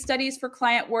past case studies for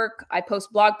client work. I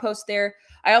post blog posts there.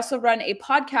 I also run a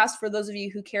podcast for those of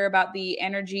you who care about the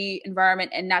energy,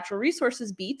 environment, and natural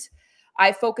resources beat.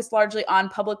 I focus largely on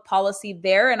public policy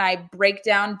there, and I break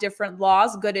down different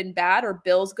laws, good and bad, or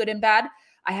bills, good and bad.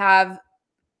 I have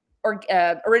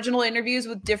original interviews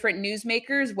with different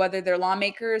newsmakers, whether they're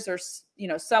lawmakers or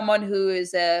someone who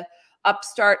is a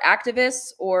upstart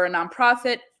activist or a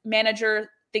nonprofit manager,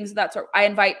 things of that sort. I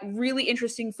invite really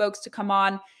interesting folks to come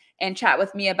on and chat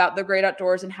with me about the great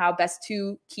outdoors and how best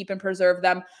to keep and preserve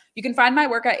them. You can find my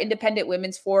work at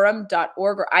independentwomen'sforum.org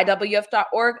or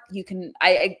iwf.org.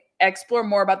 I explore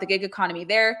more about the gig economy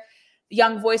there.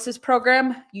 Young Voices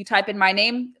program, you type in my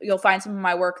name, you'll find some of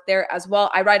my work there as well.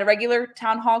 I write a regular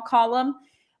town hall column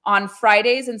on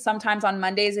Fridays and sometimes on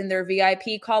Mondays in their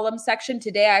VIP column section.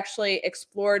 Today, I actually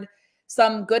explored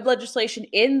some good legislation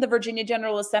in the Virginia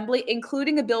General Assembly,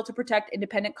 including a bill to protect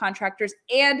independent contractors.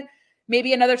 And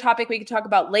maybe another topic we could talk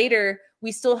about later,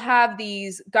 we still have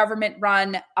these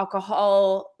government-run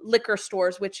alcohol liquor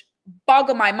stores, which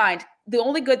boggle my mind. The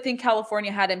only good thing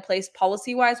California had in place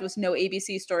policy-wise was no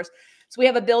ABC stores. So we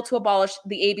have a bill to abolish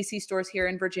the ABC stores here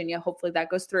in Virginia. Hopefully that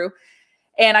goes through.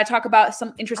 And I talk about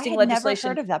some interesting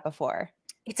legislation. I've never heard of that before.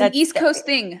 It's an East Coast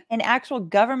thing. An actual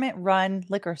government-run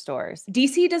liquor stores.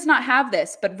 DC does not have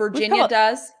this, but Virginia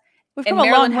does. We've come a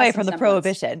long way from the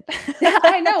prohibition.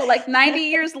 I know, like 90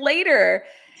 years later.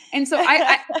 And so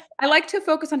I like to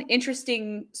focus on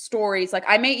interesting stories. Like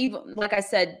I may even, like I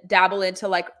said, dabble into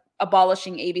like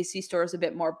abolishing ABC stores a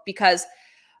bit more, because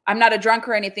I'm not a drunk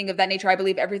or anything of that nature. I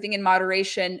believe everything in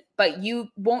moderation, but you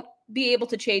won't be able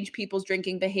to change people's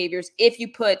drinking behaviors if you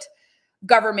put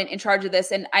government in charge of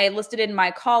this. And I listed in my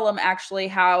column actually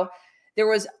how there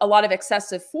was a lot of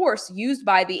excessive force used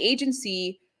by the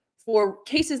agency for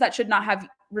cases that should not have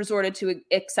resorted to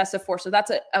excessive force. So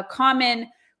that's a common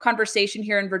conversation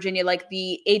here in Virginia. Like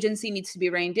the agency needs to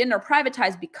be reined in or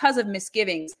privatized because of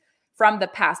misgivings from the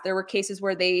past. There were cases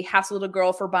where they hassled a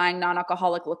girl for buying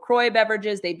non-alcoholic LaCroix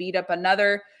beverages. They beat up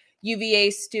another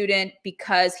UVA student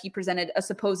because he presented a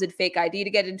supposed fake ID to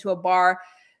get into a bar.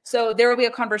 So there will be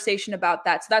a conversation about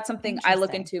that. So that's something I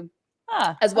look into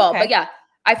as well. Okay. But yeah,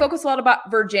 I focus a lot about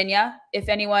Virginia. If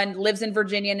anyone lives in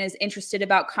Virginia and is interested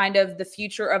about kind of the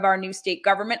future of our new state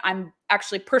government, I'm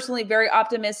actually personally very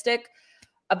optimistic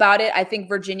about it. I think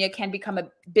Virginia can become a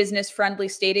business-friendly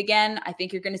state again. I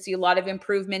think you're going to see a lot of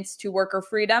improvements to worker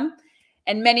freedom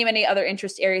and many, many other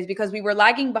interest areas, because we were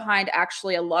lagging behind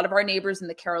actually a lot of our neighbors in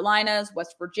the Carolinas,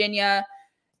 West Virginia,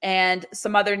 and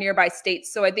some other nearby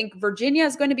states. So I think Virginia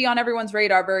is going to be on everyone's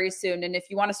radar very soon. And if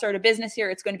you want to start a business here,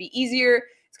 it's going to be easier.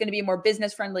 It's going to be a more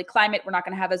business-friendly climate. We're not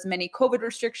going to have as many COVID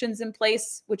restrictions in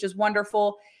place, which is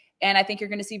wonderful. And I think you're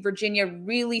going to see Virginia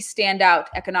really stand out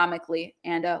economically.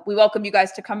 And we welcome you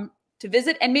guys to come to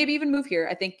visit and maybe even move here.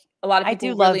 I think a lot of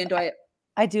people really enjoy it.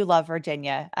 I do love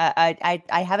Virginia.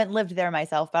 I haven't lived there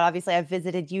myself, but obviously I've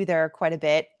visited you there quite a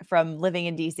bit from living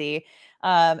in DC.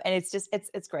 And it's just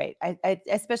it's great. I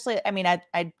especially, I mean,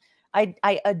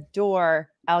 I adore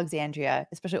Alexandria,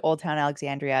 especially Old Town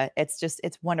Alexandria.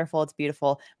 It's wonderful, it's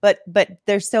beautiful. But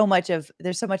there's so much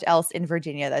else in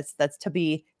Virginia that's to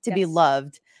be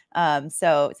loved.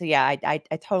 So yeah, I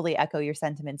totally echo your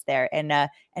sentiments there. And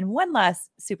one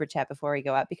last super chat before we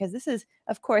go out, because this is,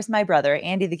 of course, my brother,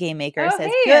 Andy the Game Maker, says,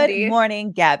 hey, "Good Andy.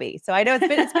 morning, Gabby." So I know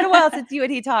it's been a while since you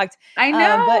and he talked. I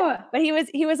know. But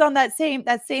he was on that same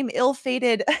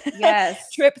ill-fated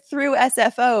trip through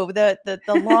SFO, the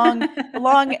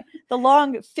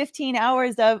long 15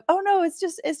 hours of, oh no, it's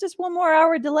just 1 more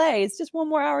hour delay. It's just 1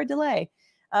 more hour delay.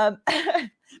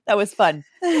 That was fun.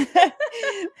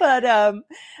 But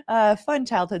fun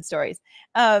childhood stories.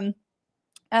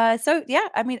 So yeah,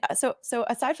 I mean, so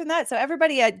aside from that, so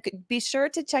everybody, be sure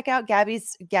to check out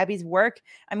Gabby's work.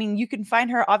 I mean, you can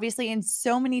find her obviously in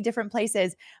so many different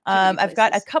places. I've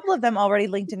got a couple of them already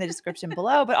linked in the description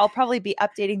below, but I'll probably be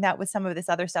updating that with some of this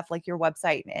other stuff, like your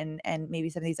website and maybe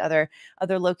some of these other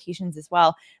locations as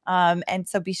well. And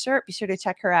so be sure to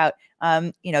check her out.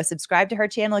 Subscribe to her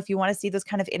channel if you want to see those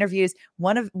kind of interviews.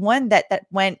 One that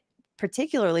went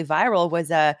particularly viral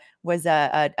was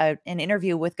an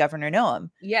interview with Governor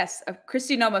Noem. Yes,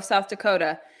 Kristi Noem of South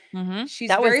Dakota. Mm-hmm. She's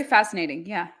very fascinating.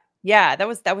 Yeah, that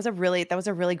was a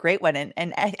really great one,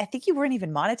 and I think you weren't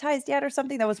even monetized yet or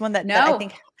something. That was one that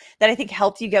I think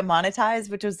helped you get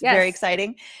monetized, which was very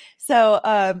exciting. So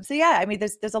yeah, I mean,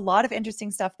 there's a lot of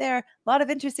interesting stuff there, a lot of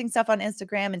interesting stuff on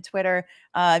Instagram and Twitter.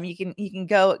 You can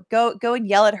go and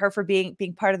yell at her for being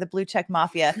part of the blue check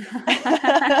mafia,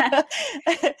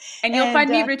 and you'll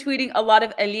find me retweeting a lot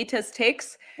of elitist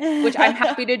takes, which I'm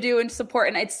happy to do and support.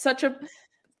 And it's such a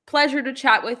pleasure to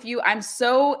chat with you. I'm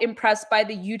so impressed by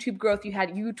the YouTube growth you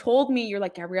had. You told me, you're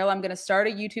like, Gabriella, I'm going to start a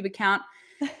YouTube account.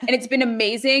 And it's been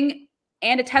amazing,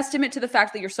 and a testament to the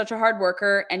fact that you're such a hard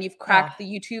worker and you've cracked the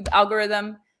YouTube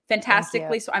algorithm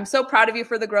fantastically. So I'm so proud of you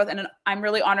for the growth. And I'm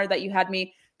really honored that you had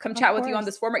me come chat with you on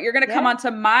this format. You're going to come onto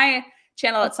my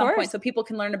channel at some point so people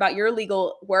can learn about your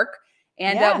legal work.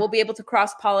 And we'll be able to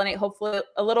cross-pollinate hopefully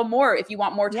a little more. If you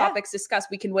want more topics discussed,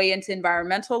 we can weigh into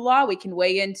environmental law. We can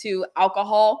weigh into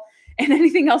alcohol and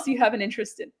anything else you have an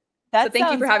interest in. So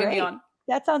thank you for having me on.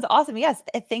 That sounds awesome. Yes.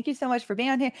 Thank you so much for being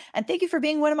on here. And thank you for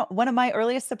being one of my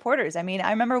earliest supporters. I mean,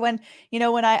 I remember when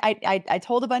I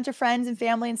told a bunch of friends and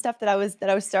family and stuff that I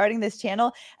was starting this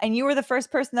channel, and you were the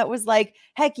first person that was like,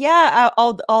 heck yeah,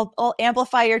 I'll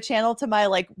amplify your channel to my,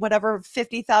 like, whatever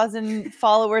 50,000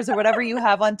 followers or whatever you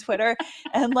have on Twitter.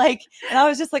 And I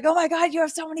was just like, oh my God, you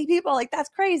have so many people. Like, that's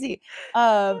crazy.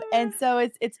 And so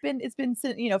it's been,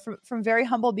 from very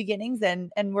humble beginnings,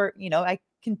 and we're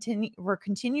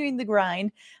continuing the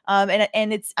grind.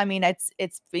 And it's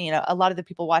a lot of the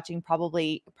people watching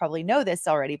probably know this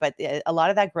already, but a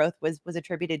lot of that growth was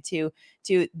attributed to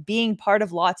being part of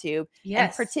LawTube,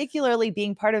 and particularly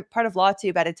being part of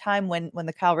LawTube at a time when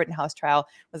the Kyle Rittenhouse trial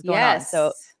was going on.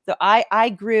 So I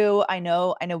grew. I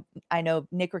know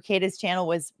Nick Rekieta's channel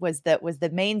was the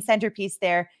main centerpiece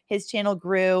there. His channel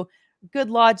grew.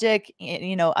 Good Logic,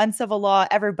 Uncivil Law,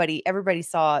 everybody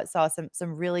saw some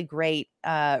really great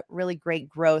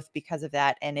growth because of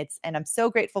that. And I'm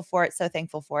so grateful for it, so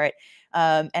thankful for it.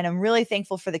 And I'm really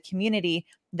thankful for the community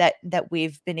that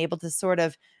we've been able to sort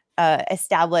of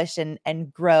establish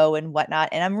and grow and whatnot.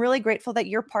 And I'm really grateful that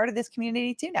you're part of this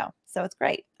community too now. So it's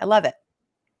great. I love it.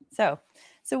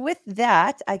 So with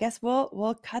that, I guess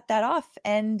we'll cut that off,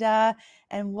 and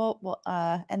we'll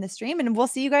end the stream, and we'll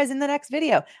see you guys in the next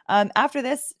video. After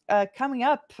this, coming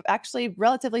up actually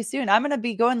relatively soon, I'm going to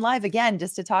be going live again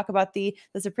just to talk about the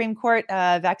Supreme Court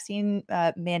vaccine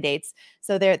mandates.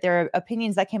 So there are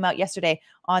opinions that came out yesterday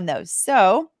on those.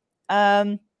 So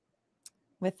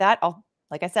with that,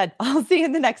 like I said, I'll see you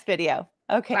in the next video.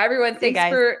 Okay. Bye, everyone. See you Thanks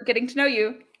guys. for getting to know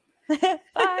you.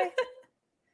 Bye.